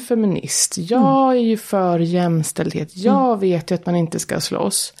är ju en feminist, jag är ju för jämställdhet, jag vet ju att man inte ska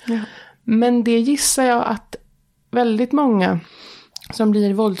slåss. Men det gissar jag att väldigt många som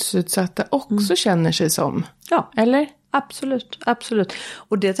blir våldsutsatta också känner sig som. Ja. Eller? Absolut.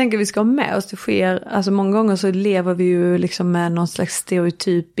 Och det tänker vi ska ha med oss. Det sker, alltså många gånger så lever vi ju liksom med någon slags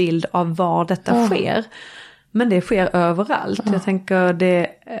stereotyp bild av var detta sker. Men det sker överallt. Jag tänker det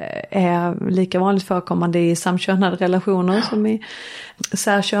är lika vanligt förekommande i samkönade relationer som i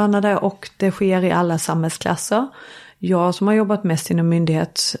särkönade, och det sker i alla samhällsklasser. Jag som har jobbat mest inom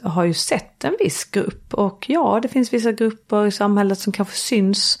myndighet har ju sett en viss grupp, och det finns vissa grupper i samhället som kanske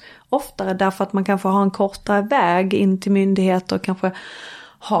syns oftare därför att man kanske har en kortare väg in till myndigheter och kanske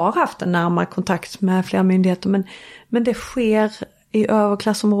har haft en närmare kontakt med flera myndigheter, men det sker i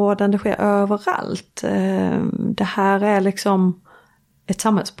överklassområden, det sker överallt. Det här är liksom ett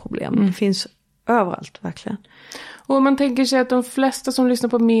samhällsproblem. Det finns överallt verkligen. Och man tänker sig att de flesta som lyssnar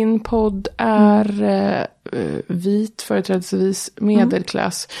på min podd är vit, företrädesvis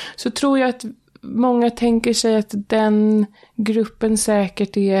medelklass. Så tror jag att många tänker sig att den gruppen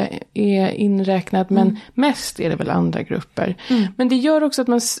säkert är inräknad, men mest är det väl andra grupper. Men det gör också att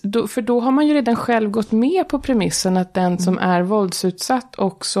för då har man ju redan själv gått med på premissen att den som är våldsutsatt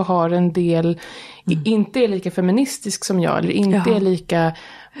också har en del, inte är lika feministisk som jag, eller inte är lika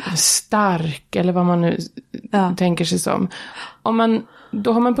stark, eller vad man nu tänker sig som.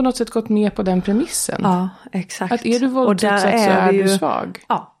 Då har man på något sätt gått med på den premissen. Ja, exakt. Att är du våldsutsatt så är du svag.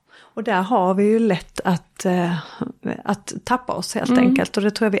 Ja. Och där har vi ju lätt att tappa oss helt enkelt. Och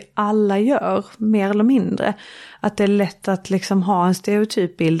det tror jag vi alla gör, mer eller mindre. Att det är lätt att liksom ha en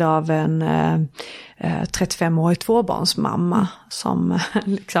stereotypbild av en 35-årig tvåbarnsmamma som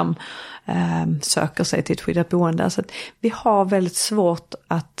liksom söker sig till ett skyddat boende. Så att vi har väldigt svårt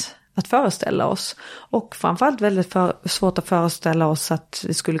att föreställa oss. Och framförallt väldigt svårt att föreställa oss att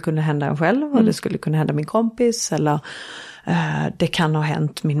det skulle kunna hända en själv. Och det skulle kunna hända min kompis, eller det kan ha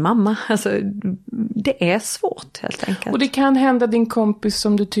hänt min mamma. Alltså, det är svårt helt enkelt. Och det kan hända din kompis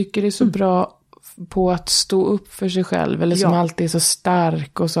som du tycker är så bra på att stå upp för sig själv, eller som alltid är så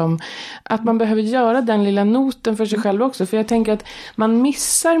stark, och som att man behöver göra den lilla noten för sig själv också. För jag tänker att man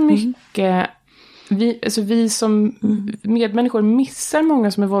missar mycket. Vi som medmänniskor missar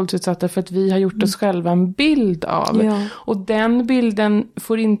många som är våldsutsatta för att vi har gjort oss själva en bild av. Ja. Och den bilden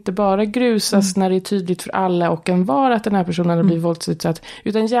får inte bara grusas när det är tydligt för alla och en var att den här personen har blivit våldsutsatt,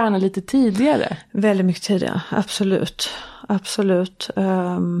 utan gärna lite tidigare. Väldigt mycket tidigare, absolut.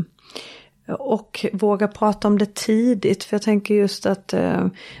 Och våga prata om det tidigt, för jag tänker just att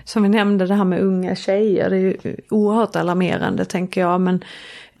som vi nämnde, det här med unga tjejer, det är ju oerhört alarmerande tänker jag, men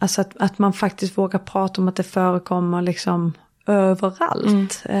alltså att man faktiskt vågar prata om att det förekommer liksom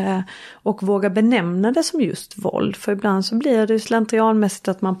överallt. Och våga benämna det som just våld. För ibland så blir det slentrianmässigt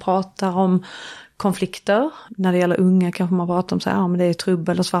att man pratar om konflikter. När det gäller unga kanske man pratar om så här, men det är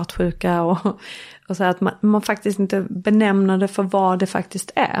trubbel och svartsjuka och så att man faktiskt inte benämner det för vad det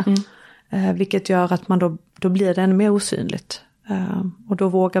faktiskt är. Vilket gör att man då blir det ännu mer osynligt. Och då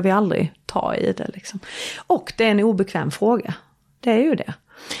vågar vi aldrig ta i det liksom. Och det är en obekväm fråga. Det är ju det.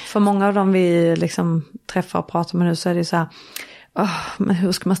 För många av dem vi liksom träffar och pratar med nu så är det så här, men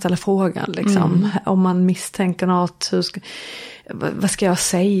hur ska man ställa frågan liksom? Om man misstänker något, vad ska jag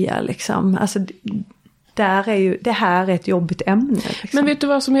säga liksom? Alltså det här är ett jobbigt ämne. Liksom. Men vet du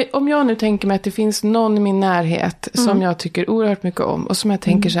vad om jag nu tänker mig att det finns någon i min närhet som jag tycker oerhört mycket om och som jag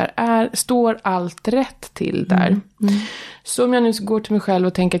tänker så här, står allt rätt till där? Så om jag nu går till mig själv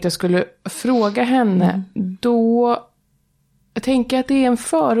och tänker att jag skulle fråga henne, då jag tänker att det är en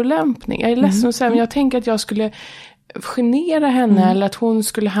förolämpning. Jag är ledsen att säga, men jag tänker att jag skulle genera henne eller att hon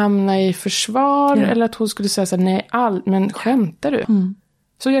skulle hamna i försvar eller att hon skulle säga så här, nej, men skämtar du?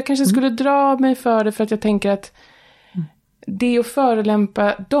 Så jag kanske skulle dra mig för det för att jag tänker att det är att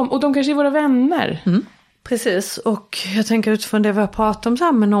förolämpa dem. Och de kanske är våra vänner. Precis, och jag tänker utifrån det vi har pratat om så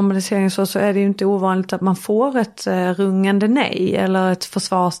här med normalisering så är det ju inte ovanligt att man får ett rungande nej eller ett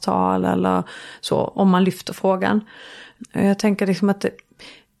försvarstal eller så om man lyfter frågan. Jag tänker liksom att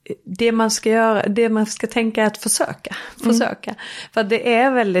det man ska tänka är att försöka. För det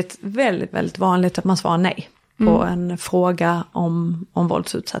är väldigt, väldigt, väldigt vanligt att man svarar nej på en fråga om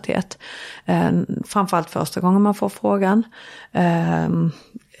våldsutsatthet. Framförallt första gången man får frågan.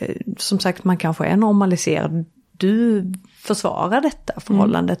 Som sagt, man kanske är normaliserad. Du försvarar detta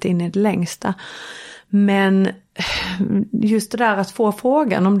förhållandet in i det längsta. Men just det där att få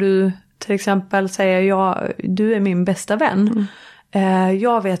frågan, om du till exempel säger du är min bästa vän.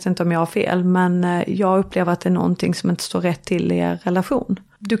 Jag vet inte om jag har fel, men jag upplever att det är någonting som inte står rätt till i er relation.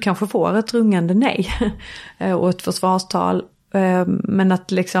 Du kanske får ett rungande nej och ett försvarstal, men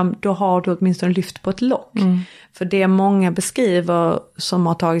att liksom, då har du åtminstone lyft på ett lock. För det många beskriver som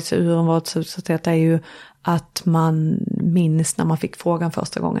har tagit sig ur en våldsutsatthet är ju att man minns när man fick frågan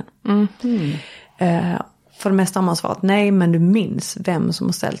första gången. För det mesta har man svarat nej, men du minns vem som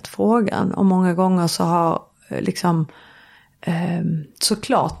har ställt frågan. Och många gånger så har liksom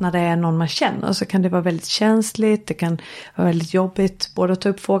såklart när det är någon man känner så kan det vara väldigt känsligt, det kan vara väldigt jobbigt både att ta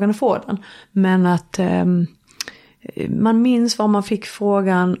upp frågan och få den. Men att man minns var man fick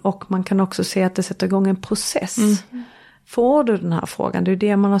frågan och man kan också se att det sätter igång en process. Får du den här frågan? Det är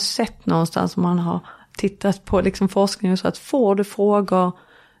det man har sett någonstans, man har tittat på liksom forskning och så att får du frågor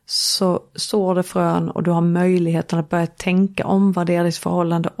så sår det frön och du har möjligheten att börja tänka, omvärdera ditt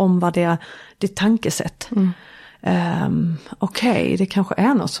förhållande, omvärdera ditt tankesätt. Okej, det kanske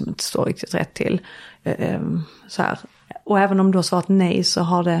är något som inte står riktigt rätt till. Så här. Och även om du har svarat nej så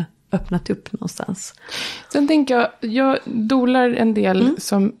har det öppnat upp någonstans. Sen tänker jag dolar en del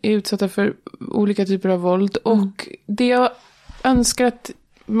som är utsatta för olika typer av våld. Och det jag önskar att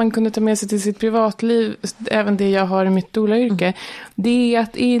man kunde ta med sig till sitt privatliv, även det jag har i mitt dolaryrke, det är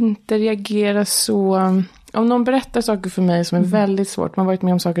att inte reagera så. Om någon berättar saker för mig som är väldigt svårt, man har varit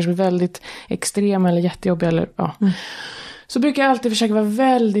med om saker som är väldigt extrema eller jättejobbiga eller så brukar jag alltid försöka vara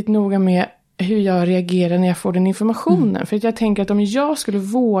väldigt noga med hur jag reagerar när jag får den informationen. För att jag tänker att om jag skulle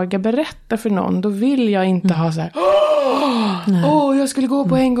våga berätta för någon, då vill jag inte ha så här jag skulle gå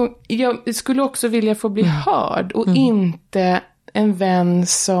på en gång. Jag skulle också vilja få bli hörd och inte en vän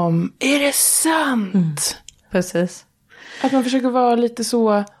som, är det sant? Precis. Att man försöker vara lite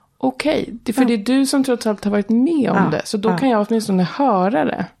så, okej, för det är du som trots allt har varit med om det. Så då kan jag åtminstone höra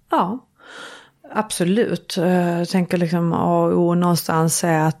det. Ja, absolut. Jag tänker liksom, någonstans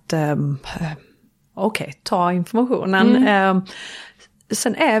är att ta informationen.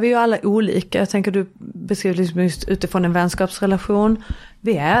 Sen är vi ju alla olika. Jag tänker du beskriver liksom just utifrån en vänskapsrelation.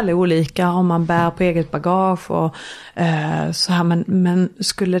 Vi är alla olika om man bär på eget bagage och så här. Men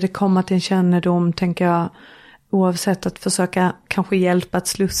skulle det komma till en kännedom, tänker jag, oavsett att försöka kanske hjälpa att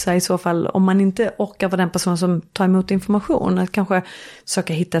slussa i så fall, om man inte orkar vara den person som tar emot information, att kanske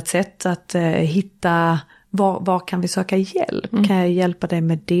försöka hitta ett sätt att hitta var kan vi söka hjälp? Kan jag hjälpa dig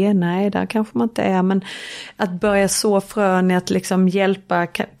med det? Nej, där kanske man inte är, men att börja så frön i att liksom hjälpa,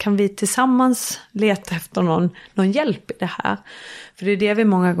 kan vi tillsammans leta efter någon hjälp i det här? För det är det vi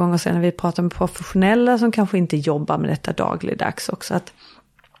många gånger ser när vi pratar med professionella som kanske inte jobbar med detta dagligdags också, att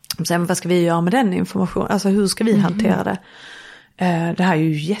sen, vad ska vi göra med den informationen? Alltså hur ska vi hantera det? Det här är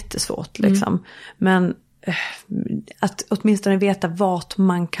ju jättesvårt liksom. Men att åtminstone veta vart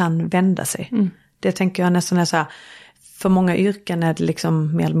man kan vända sig. Det tänker jag nästan är så här, för många yrken är det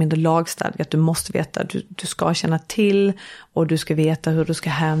liksom mer eller mindre lagstadgat. Du måste veta, du ska känna till och du ska veta hur du ska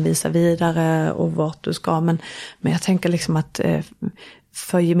hänvisa vidare och vart du ska. Men jag tänker liksom att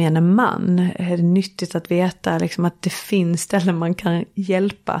för gemene man är det nyttigt att veta liksom att det finns ställen man kan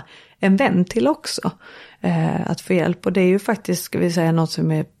hjälpa en vän till också. Att få hjälp. Och det är ju faktiskt, ska vi säga, något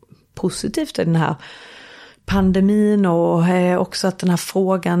som är positivt i den här pandemin, och också att den här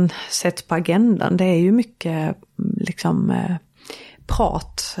frågan sätts på agendan. Det är ju mycket liksom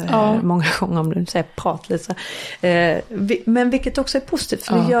prat, många gånger, om du säger prat lite. Men vilket också är positivt,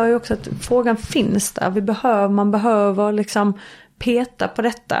 för det gör ju också att frågan finns där. Man behöver liksom peta på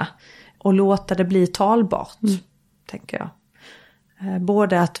detta och låta det bli talbart, tänker jag.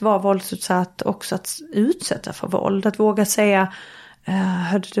 Både att vara våldsutsatt och också att utsätta för våld. Att våga säga,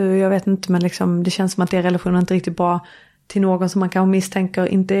 hörde du, jag vet inte, men liksom, det känns som att det relationen inte är riktigt bra till någon som man kanske misstänker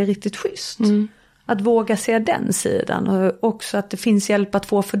inte är riktigt schysst. Att våga se den sidan, och också att det finns hjälp att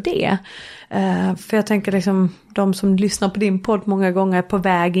få för det. För jag tänker liksom, de som lyssnar på din podd många gånger är på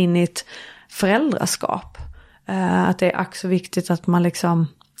väg in i ett föräldraskap. Att det är så viktigt att man liksom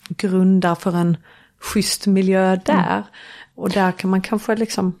grundar för en schysst miljö där. Och där kan man kanske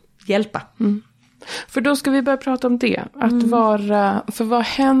liksom hjälpa. För då ska vi börja prata om det. Att vara, för vad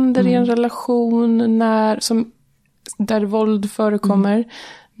händer i en relation där våld förekommer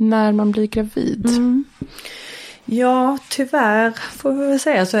när man blir gravid? Ja, tyvärr får vi väl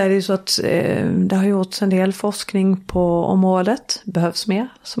säga, så är det ju så att det har gjorts en del forskning på området. Behövs mer,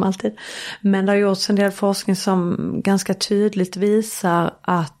 som alltid. Men det har gjorts en del forskning som ganska tydligt visar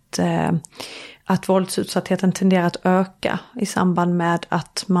att våldsutsattheten tenderar att öka i samband med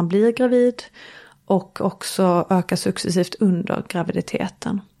att man blir gravid, och också öka successivt under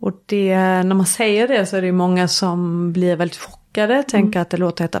graviditeten. Och det, när man säger det, så är det många som blir väldigt chockade, tänker att det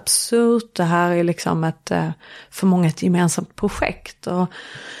låter helt absurt. Det här är liksom för många ett gemensamt projekt. Och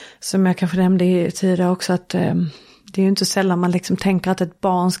som jag kanske nämnde tidigare också, att det är ju inte sällan man liksom tänker att ett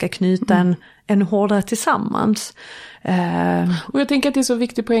barn ska knyta en hårdare tillsammans. Och jag tänker att det är så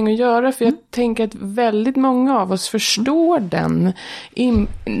viktigt poäng att göra, för jag tänker att väldigt många av oss förstår den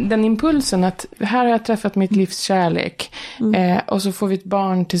impulsen att här har jag träffat mitt livs kärlek, och så får vi ett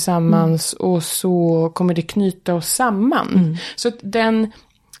barn tillsammans och så kommer det knyta oss samman. Så att den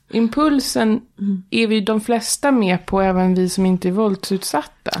impulsen är vi de flesta med på, även vi som inte är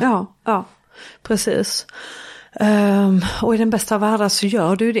våldsutsatta. Ja, precis. Och i den bästa av världar så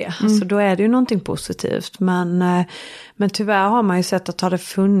gör du det. Alltså då är det ju någonting positivt. Men tyvärr har man ju sett att har det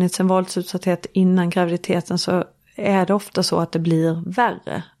funnits en våldsutsatthet innan graviditeten, så är det ofta så att det blir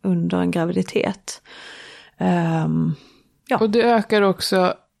värre under en graviditet. Och det ökar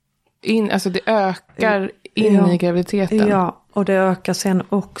också in i graviditeten. Ja, och det ökar sen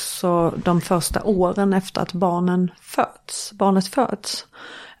också de första åren efter att barnet föds.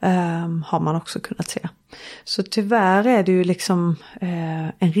 Har man också kunnat se. Så tyvärr är det ju liksom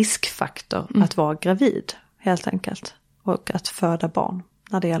en riskfaktor att vara gravid, helt enkelt. Och att föda barn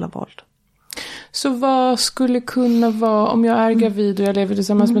när det gäller våld. Så vad skulle kunna vara, om jag är gravid och jag lever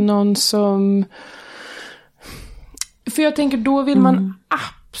tillsammans med någon som... För jag tänker, då vill man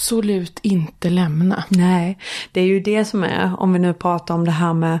absolut inte lämna. Nej, det är ju det som är, om vi nu pratar om det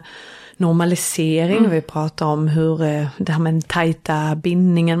här med normalisering, vi pratar om hur det här med den tajta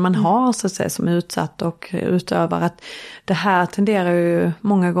bindningen man har, så att säga, som utsatt och utövar, att det här tenderar ju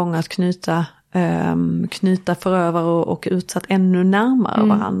många gånger att knyta förövare och utsatt ännu närmare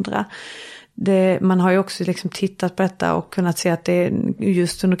varandra. Man har ju också liksom tittat på detta och kunnat se att det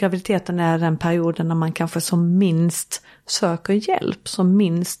just under graviditeten är den perioden när man kanske som minst söker hjälp, som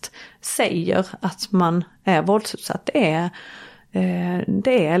minst säger att man är våldsutsatt.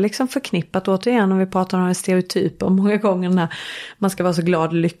 Det är liksom förknippat, återigen, om vi pratar om stereotyper många gånger, när man ska vara så glad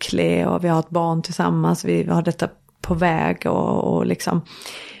och lycklig och vi har ett barn tillsammans, vi har detta på väg, och liksom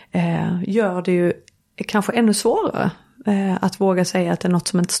gör det ju kanske ännu svårare att våga säga att det är något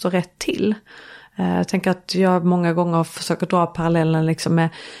som inte står rätt till. Jag tänker att jag många gånger försöker dra parallellen liksom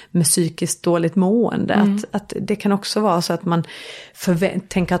med psykiskt dåligt mående. Att det kan också vara så att man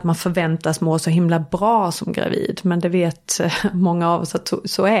tänker att man förväntas må så himla bra som gravid. Men det vet många av oss att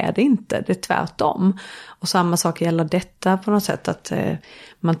så är det inte. Det är tvärtom. Och samma sak gäller detta på något sätt. Att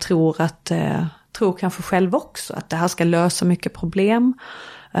man tror kanske själv också att det här ska lösa mycket problem.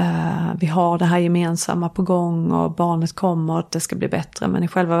 Vi har det här gemensamma på gång och barnet kommer och att det ska bli bättre. Men i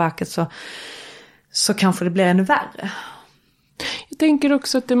själva verket så kanske det blir ännu värre. Jag tänker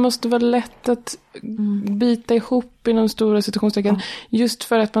också att det måste vara lätt att bita ihop i de stora situationstecken. Just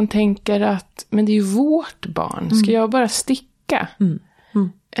för att man tänker att men det är ju vårt barn. Ska jag bara sticka?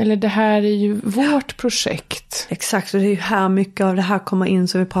 Eller det här är ju vårt projekt. Exakt, och det är ju här mycket av det här kommer in,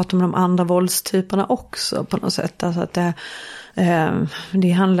 så vi pratar om de andra våldstyperna också på något sätt. Alltså att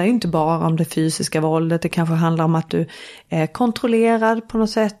det handlar ju inte bara om det fysiska våldet, det kanske handlar om att du är kontrollerad på något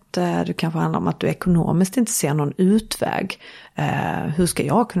sätt. Det kanske handlar om att du ekonomiskt inte ser någon utväg. Hur ska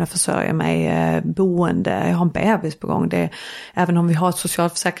jag kunna försörja mig? Boende, jag har en bebis på gång. Även om vi har ett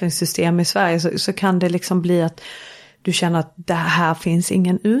socialförsäkringssystem i Sverige så kan det liksom bli att du känner att det här finns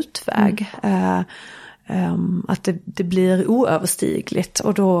ingen utväg. Att det blir oöverstigligt,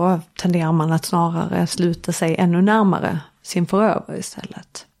 och då tenderar man att snarare sluta sig ännu närmare sin förövare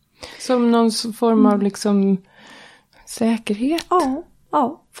istället. Som någon form av liksom säkerhet?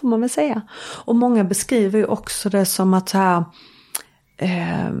 Ja, får man väl säga. Och många beskriver ju också det som att så här,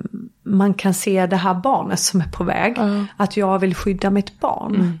 man kan se det här barnet som är på väg. Att jag vill skydda mitt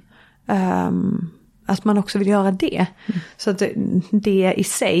barn. Att man också vill göra det. Så att det i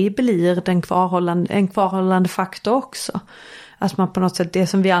sig blir en kvarhållande faktor också. Att man på något sätt, det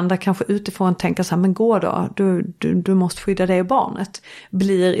som vi andra kanske utifrån tänker så här, men gå då, du måste skydda dig och barnet.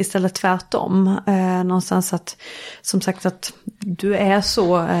 Blir istället tvärtom. Någonstans att, som sagt, att du är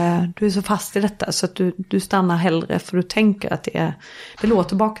så fast i detta så att du stannar hellre, för du tänker att det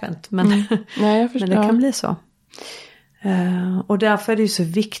låter bakvänt. Men, Nej, jag förstår. Men det kan bli så. Och därför är det ju så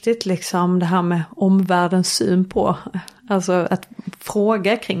viktigt liksom det här med omvärldens syn på, alltså att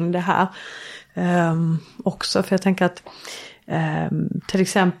fråga kring det här också, för jag tänker att till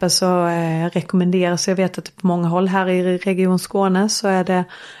exempel så rekommenderas, jag vet att på många håll här i Region Skåne så är det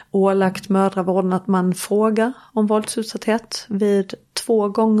ålagt mödravården att man frågar om våldsutsatthet vid 2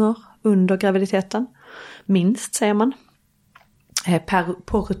 gånger under graviditeten, minst, säger man.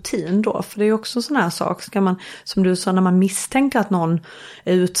 På rutin då, för det är också en sån här sak, ska man, som du sa, när man misstänker att någon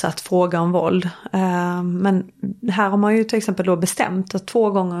är utsatt, fråga om våld. Men här har man ju till exempel då bestämt att 2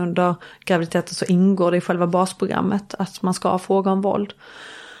 gånger under graviditeten så ingår det i själva basprogrammet att man ska fråga om våld.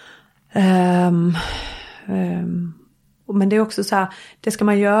 Men det är också så här, det ska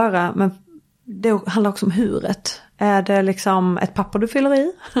man göra, men det handlar också om huret. Är det liksom ett papper du fyller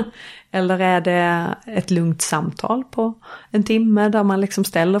i? Eller är det ett lugnt samtal på 1 timme där man liksom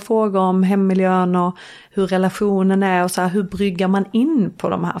ställer frågor om hemmiljön och hur relationen är och så här, hur bryggar man in på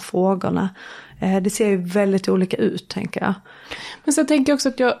de här frågorna? Det ser ju väldigt olika ut, tänker jag. Men så tänker jag också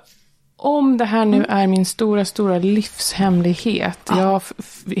att om det här nu är min stora livshemlighet.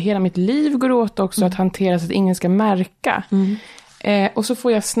 Hela mitt liv går åt också att hantera så att ingen ska märka. Och så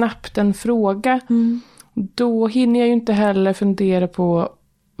får jag snabbt en fråga. Då hinner jag ju inte heller fundera på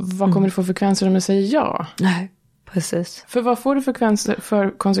vad kommer det få för konsekvenser om jag säger ja. Nej, precis. För vad får det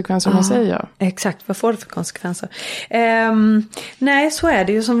för konsekvenser om jag säger ja? Exakt, vad får det för konsekvenser? Nej, så är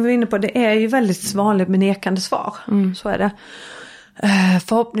det ju, som vi var inne på. Det är ju väldigt vanligt med nekande svar. Så är det.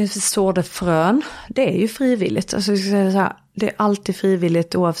 Förhoppningsvis står det frön. Det är ju frivilligt. Alltså, det är alltid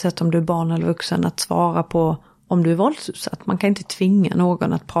frivilligt oavsett om du är barn eller vuxen att svara på om du är våldsutsatt. Man kan inte tvinga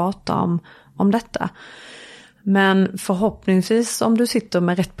någon att prata om detta. Men förhoppningsvis om du sitter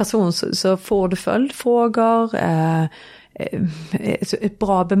med rätt person så får du följdfrågor, ett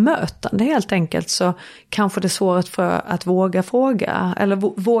bra bemötande helt enkelt, så kanske det är svårt för att våga fråga eller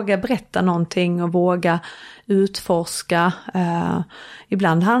våga berätta någonting och våga utforska.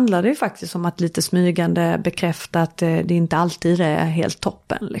 Ibland handlar det ju faktiskt om att lite smygande bekräfta att det inte alltid är helt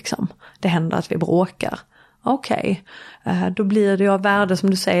toppen liksom. Det händer att vi bråkar. Okej, då blir det av värde, som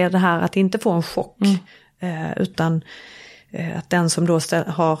du säger, det här att inte få en chock. Utan att den som då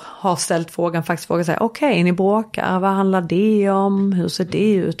har ställt frågan faktiskt frågar sig, okej, ni bråkar, vad handlar det om, hur ser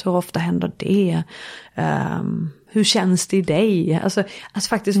det ut, hur ofta händer det, hur känns det i dig, alltså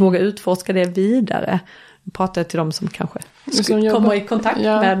faktiskt våga utforska det vidare. Jag pratar till dem som kanske kommer i kontakt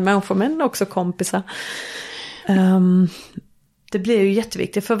med människor, men också kompisar. Det blir ju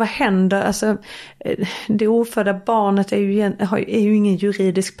jätteviktigt, för vad händer, alltså det ofödda barnet är ju ingen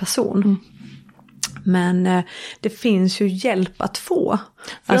juridisk person. Men det finns ju hjälp att få.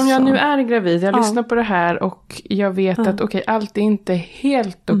 För om jag nu är gravid, jag lyssnar på det här och jag vet att allt är inte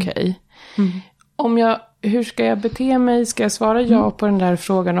helt okej. Hur ska jag bete mig? Ska jag svara ja på den där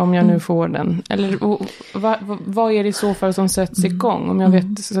frågan om jag nu får den? Eller vad är det i så fall som sätts igång om jag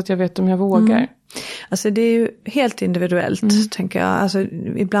vet, så att jag vet om jag vågar? Alltså det är ju helt individuellt, tänker jag. Alltså,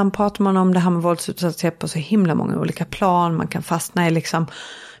 ibland pratar man om det här med våldsutsatthet på så himla många olika plan. Man kan fastna i liksom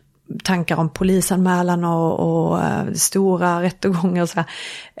tankar om polisanmälan och stora rättegångar och så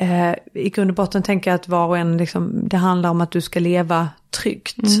här. I grund och botten tänker jag att var och en liksom, det handlar om att du ska leva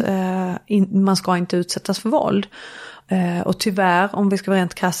tryggt. Man ska inte utsättas för våld. Och tyvärr, om vi ska vara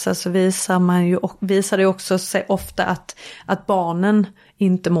rent krassa, så visar det också sig ofta att barnen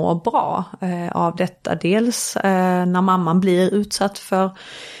inte mår bra av detta. Dels när mamman blir utsatt för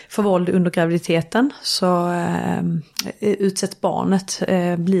våld under graviditeten, så utsätts barnet,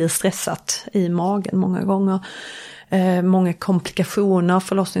 blir stressat i magen många gånger. Många komplikationer,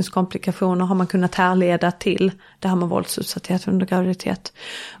 förlossningskomplikationer har man kunnat härleda till det här med våldsutsatthet under graviditet.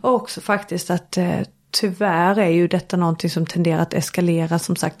 Och också faktiskt att tyvärr är ju detta någonting som tenderar att eskalera,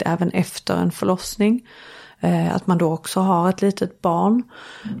 som sagt, även efter en förlossning. Att man då också har ett litet barn.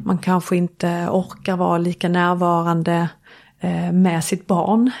 Man kanske inte orkar vara lika närvarande med sitt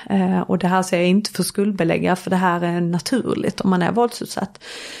barn. Och det här säger jag inte för skuldbelägga, för det här är naturligt om man är våldsutsatt.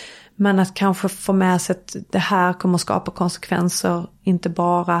 Men att kanske få med sig att det här kommer att skapa konsekvenser inte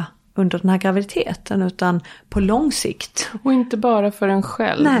bara under den här graviditeten, utan på lång sikt. Och inte bara för en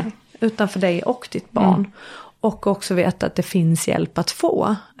själv. Nej, utan för dig och ditt barn. Och också veta att det finns hjälp att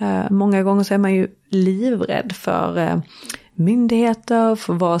få. Många gånger så är man ju livrädd för myndigheter,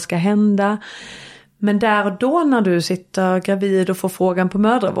 för vad ska hända. Men där och då när du sitter gravid och får frågan på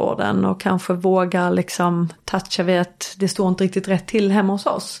mödravården och kanske vågar liksom toucha vid att det står inte riktigt rätt till hemma hos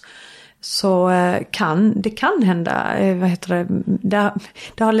oss, så det kan hända,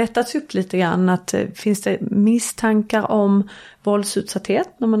 det har lättats upp lite grann, att finns det misstankar om våldsutsatthet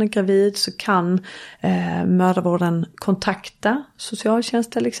när man är gravid, så kan mödravården kontakta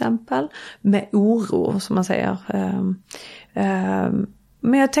socialtjänst till exempel med oro, som man säger.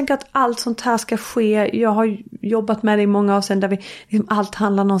 Men jag tänker att allt sånt här ska ske. Jag har jobbat med det i många avseenden där allt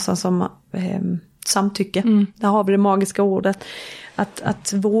handlar någonstans om samtycke. Där har vi det magiska ordet.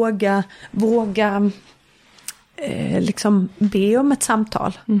 Att våga liksom be om ett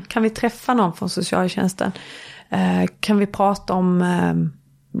samtal. Kan vi träffa någon från socialtjänsten? Kan vi prata om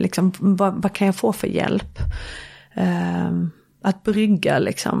liksom, vad kan jag få för hjälp? Att brygga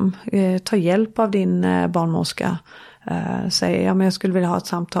liksom. Ta hjälp av din barnmorska. Säger ja, men jag skulle vilja ha ett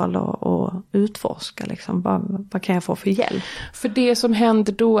samtal och utforska liksom. Vad kan jag få för hjälp? För det som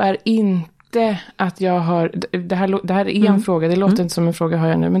händer då är inte att jag har, det här är en fråga, det låter inte som en fråga har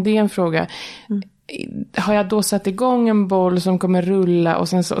jag nu, men det är en fråga. Har jag då satt igång en boll som kommer rulla och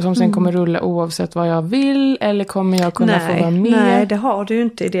som sen kommer rulla oavsett vad jag vill, eller kommer jag kunna få vara med? Nej, det har du ju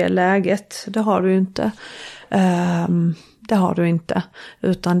inte i det läget. Det har du inte. Det har du inte.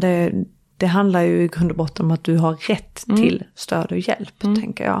 Utan det handlar ju i grund och botten om att du har rätt till stöd och hjälp,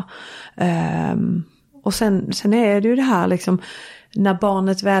 tänker jag. Och sen är det ju det här liksom, när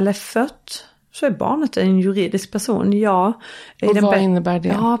barnet väl är fött, så är barnet en juridisk person. Ja. Och vad innebär det?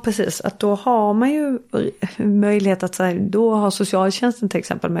 Ja, precis. Att då har man ju möjlighet att säga, då har socialtjänsten till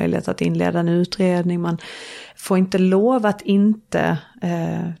exempel möjlighet att inleda en utredning. Man får inte lov att inte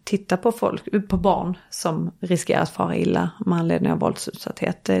titta på barn som riskerar att fara illa med anledning av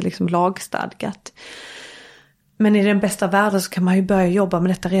våldsutsatthet. Det är liksom lagstadgat. Men i den bästa världen så kan man ju börja jobba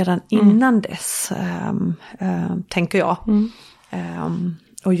med detta redan innan dess, tänker jag.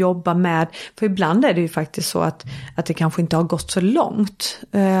 Och jobba med, för ibland är det ju faktiskt så att det kanske inte har gått så långt.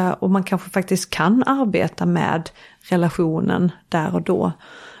 Och man kanske faktiskt kan arbeta med relationen där och då.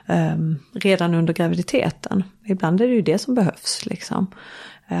 Redan under graviditeten. Ibland är det ju det som behövs liksom.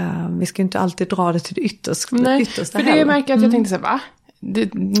 Vi ska inte alltid dra det till det yttersta. Nej, för det märker att jag tänkte så här, va?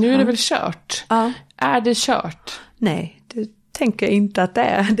 Nu är det väl kört? Ja. Är det kört? Nej, det tänker jag inte att det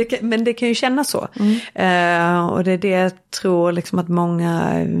är. Men det kan ju kännas så. Och det är det jag tror liksom att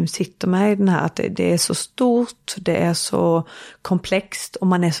många sitter med i den här. Att det är så stort, det är så komplext och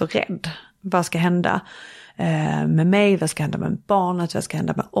man är så rädd. Vad ska hända med mig? Vad ska hända med barnet? Vad ska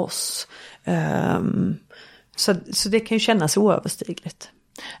hända med oss? Så det kan ju kännas oöverstigligt.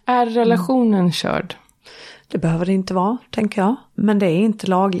 Är relationen körd? Det behöver det inte vara, tänker jag. Men det är inte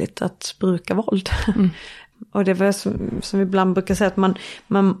lagligt att bruka våld. Och det är väl som vi ibland brukar säga att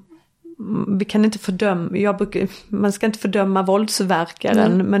vi kan inte fördöma, man ska inte fördöma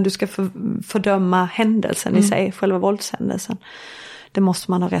våldsverkaren, men du ska fördöma händelsen i sig, själva våldshändelsen. Det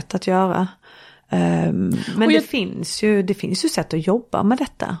måste man ha rätt att göra. Men det finns ju sätt att jobba med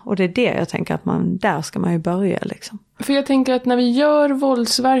detta. Och det är det jag tänker att där ska man ju börja liksom. För jag tänker att när vi gör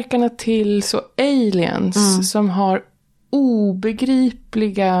våldsverkarna till så aliens som har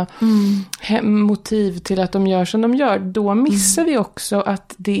obegripliga motiv till att de gör som de gör, då missar vi också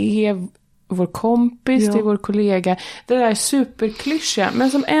att det är vår kompis, det är vår kollega. Det där är superklyscha,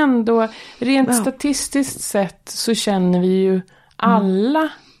 men som ändå rent statistiskt sett så känner vi ju alla,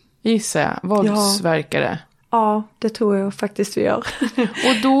 gissar jag, våldsverkare. Ja, det tror jag faktiskt vi gör.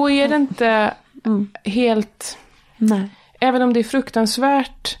 Och då är det inte helt... Nej. även om det är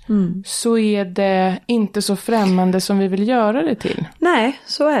fruktansvärt så är det inte så främmande som vi vill göra det till. Nej,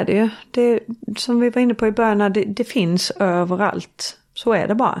 så är det ju. Det, som vi var inne på i början, det finns överallt. Så är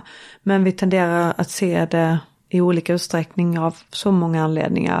det bara. Men vi tenderar att se det i olika utsträckning av så många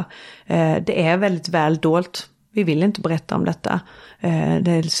anledningar. Det är väldigt väl dolt. Vi vill inte berätta om detta.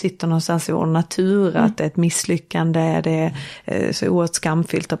 Det sitter någonstans i vår natur att det är ett misslyckande. Det är så oerhört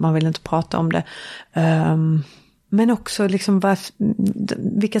skamfyllt att man vill inte prata om det. Men också liksom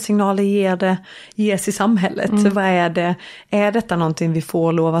vilka signaler ges i samhället. Vad är det? Är detta någonting vi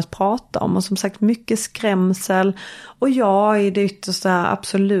får lov att prata om? Och som sagt, mycket skrämsel. Och ja, i det yttersta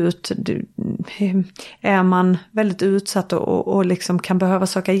absolut. Är man väldigt utsatt och liksom kan behöva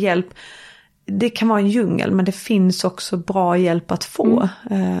söka hjälp. Det kan vara en djungel, men det finns också bra hjälp att få.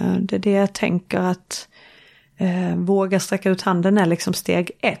 Det är det jag tänker att våga sträcka ut handen är liksom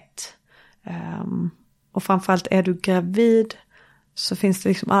steg 1. Och framförallt är du gravid så finns det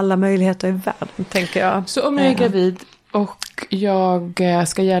liksom alla möjligheter i världen, tänker jag. Så om jag är gravid och jag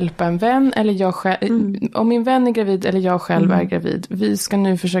ska hjälpa en vän eller jag själv, om min vän är gravid eller jag själv är gravid, vi ska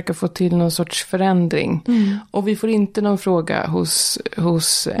nu försöka få till någon sorts förändring. Och vi får inte någon fråga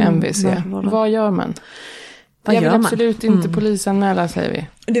hos MVC. Vad gör man? Jag vill absolut inte polisanmäla, säger vi.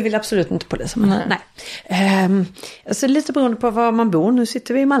 Du vill absolut inte polisanmäla? Nej. Alltså lite beroende på var man bor. Nu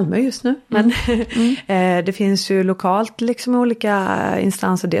sitter vi i Malmö just nu. Men det finns ju lokalt liksom olika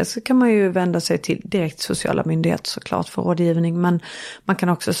instanser. Dels så kan man ju vända sig till direkt sociala myndigheter såklart för rådgivning. Men man kan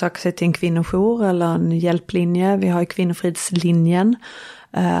också söka sig till en kvinnojour eller en hjälplinje. Vi har ju Kvinnofridslinjen.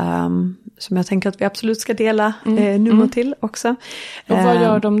 Som jag tänker att vi absolut ska dela nummer till också. Och vad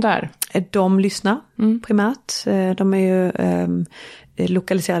gör de där? De lyssnar primärt. De är ju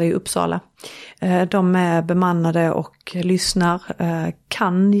lokaliserade i Uppsala. De är bemannade och lyssnar.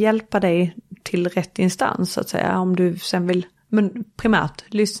 Kan hjälpa dig till rätt instans så att säga. Om du sen vill, men primärt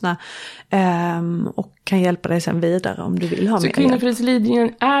lyssna. Och kan hjälpa dig sen vidare om du vill ha mer hjälp. Så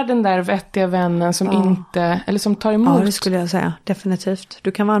Kvinnofridslinjen är den där vettiga vännen som inte, eller som tar emot? Ja, det skulle jag säga. Definitivt.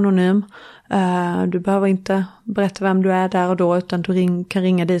 Du kan vara anonym. Du behöver inte berätta vem du är där och då, utan du kan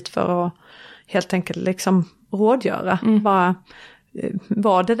ringa dit för att helt enkelt liksom rådgöra. Bara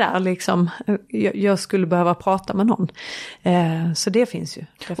var det där liksom, jag skulle behöva prata med någon. Så det finns ju.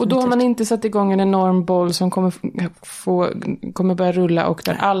 Definitivt. Och då har man inte satt igång en enorm boll som kommer börja rulla och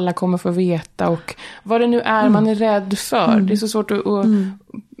där alla kommer få veta och vad det nu är man är rädd för. Det är så svårt att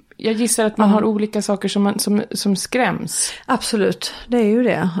jag gissar att man har olika saker som skräms. Absolut, det är ju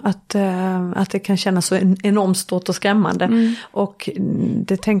det. Att det kan kännas så enormt stort och skrämmande. Och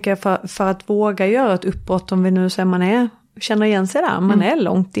det tänker jag för att våga göra ett uppbrott, om vi nu säger man känner igen sig där. Man är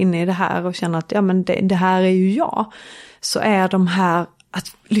långt inne i det här och känner att ja, men det här är ju jag. Så är de här att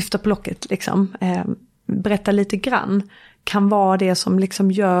lyfta på locket liksom. Berätta lite grann. Kan vara det som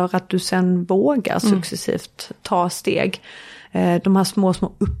liksom gör att du sen vågar successivt ta steg. De här små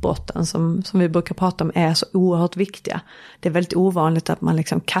uppbrotten som vi brukar prata om är så oerhört viktiga. Det är väldigt ovanligt att man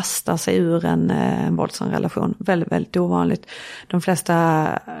liksom kastar sig ur en våldsam relation. Väldigt, väldigt ovanligt. De flesta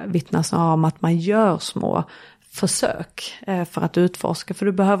vittnar snarare om att man gör små försök för att utforska. För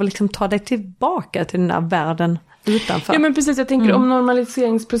du behöver liksom ta dig tillbaka till den där världen utanför. Ja, men precis, jag tänker om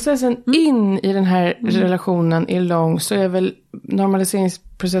normaliseringsprocessen in i den här relationen är lång, så är väl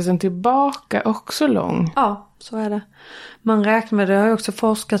normaliseringsprocessen tillbaka också lång. Ja, så är det. Man räknar med, det har ju också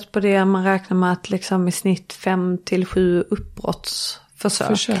forskats på det, man räknar med att liksom i snitt 5-7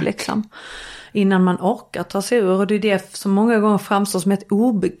 uppbrottsförsök liksom, innan man orkar ta sig ur. Och det är det som många gånger framstår som ett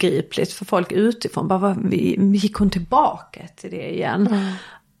obegripligt för folk utifrån. Bara vi gick hon tillbaka till det igen.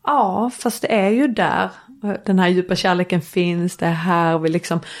 Ja, fast det är ju där den här djupa kärleken finns. Det är här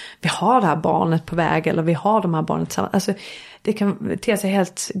vi har det här barnet på väg, eller vi har de här barnet tillsammans. Alltså det kan te sig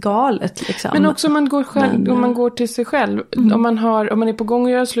helt galet liksom. Men också om man går till sig själv. Om man är på gång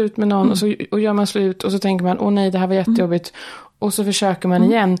att göra slut med någon och gör man slut och så tänker man, åh nej, det här var jättejobbigt. Och så försöker man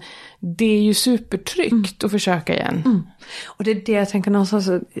igen. Det är ju supertryggt att försöka igen. Och det är det jag tänker någonstans.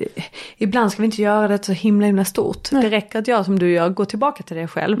 Ibland ska vi inte göra det så himla stort. Nej. Det räcker att jag som du gör, gå tillbaka till dig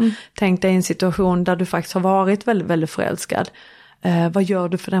själv. Tänk dig en situation där du faktiskt har varit väldigt, väldigt förälskad. Vad gör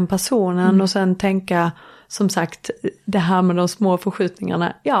du för den personen? Och sen tänka, som sagt, det här med de små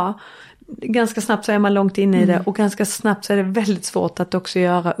förskjutningarna. Ja, ganska snabbt så är man långt inne i det. Och ganska snabbt så är det väldigt svårt att också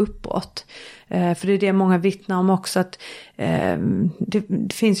göra uppbrott. För det är det många vittnar om också, att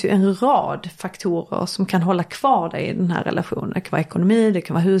det finns ju en rad faktorer som kan hålla kvar dig i den här relationen. Det kan vara ekonomi, det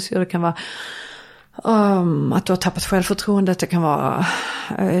kan vara husdjur, det kan vara att du har tappat självförtroendet, det kan vara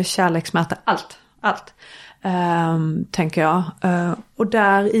kärleksmärta, allt. Tänker jag. Och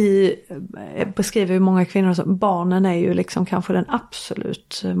där i beskriver ju många kvinnor som barnen är ju liksom kanske den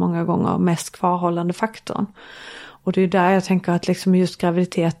absolut många gånger mest kvarhållande faktorn. Och det är där jag tänker att liksom just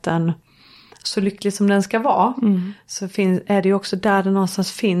graviditeten, så lycklig som den ska vara, så är det ju också där det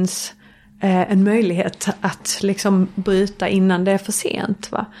någonstans finns en möjlighet att liksom bryta innan det är för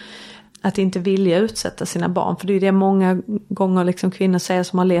sent, va? Att inte vilja utsätta sina barn. För det är det många gånger liksom kvinnor säger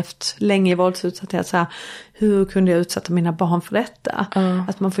som har levt länge i våldsutsatthet. Så här, hur kunde jag utsätta mina barn för detta?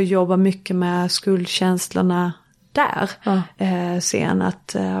 Att man får jobba mycket med skuldkänslorna där. Sen att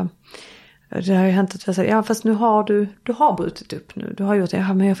det har ju hänt att jag säger, ja fast nu har du har brutit upp nu. Du har gjort det.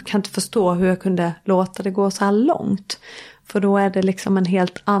 Ja, men jag kan inte förstå hur jag kunde låta det gå så här långt. För då är det liksom en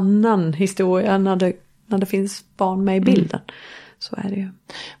helt annan historia när det finns barn med i bilden. Så är det ju.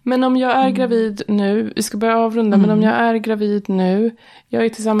 Men om jag är gravid nu, vi ska börja avrunda, men om jag är gravid nu, jag är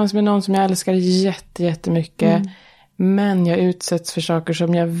tillsammans med någon som jag älskar jättemycket, men jag utsätts för saker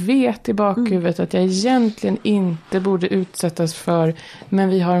som jag vet i bakhuvudet att jag egentligen inte borde utsättas för, men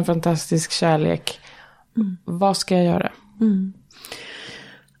vi har en fantastisk kärlek. Vad ska jag göra?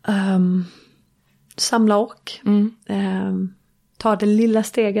 Samla ork. Ta det lilla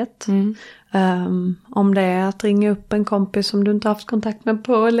steget. Om det är att ringa upp en kompis som du inte haft kontakt med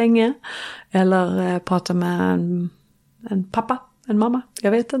på länge. Eller prata med en pappa, en mamma,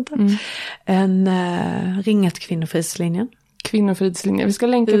 jag vet inte. Ringa till Kvinnofridslinjen. Kvinnofridslinjen, vi ska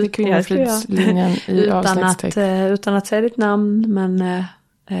länka till Kvinnofridslinjen i avsnittstext. Utan att säga ditt namn, men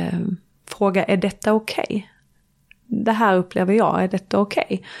fråga, är detta okej? Det här upplever jag, är detta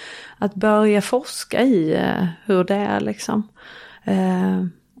okej? Att börja forska i hur det är liksom.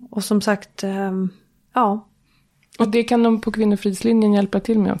 Och som sagt, ja. Och det kan de på Kvinnofridslinjen hjälpa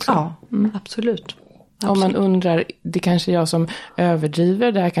till med också? Ja, absolut. Om man undrar, det kanske är jag som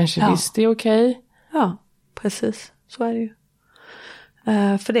överdriver, det här kanske visst är okej. Ja, precis. Så är det ju.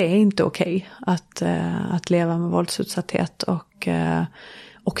 För det är inte okej att leva med våldsutsatthet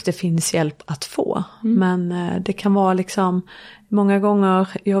och det finns hjälp att få. Men det kan vara liksom många gånger,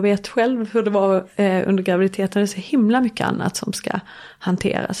 jag vet själv hur det var under graviditeten, det är så himla mycket annat som ska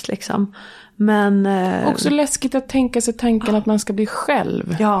hanteras liksom. Men också läskigt att tänka sig tanken att man ska bli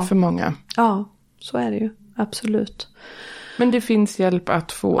själv för många. Ja, så är det ju, absolut. Men det finns hjälp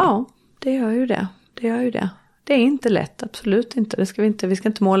att få. Ja, det gör ju det. Det är inte lätt, absolut inte. Vi ska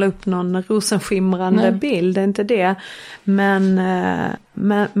inte måla upp någon rosenskimrande bild, det är inte det. Men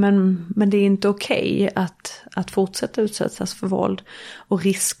det är inte okej att fortsätta utsättas för våld. Och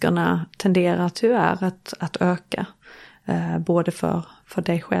riskerna tenderar tyvärr att öka. Både för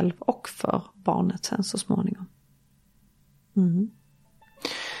dig själv och för barnet sen så småningom.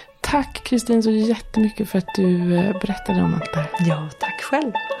 Tack Kristin så jättemycket för att du berättade om allt det här. Ja, tack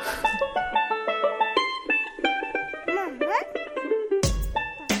själv.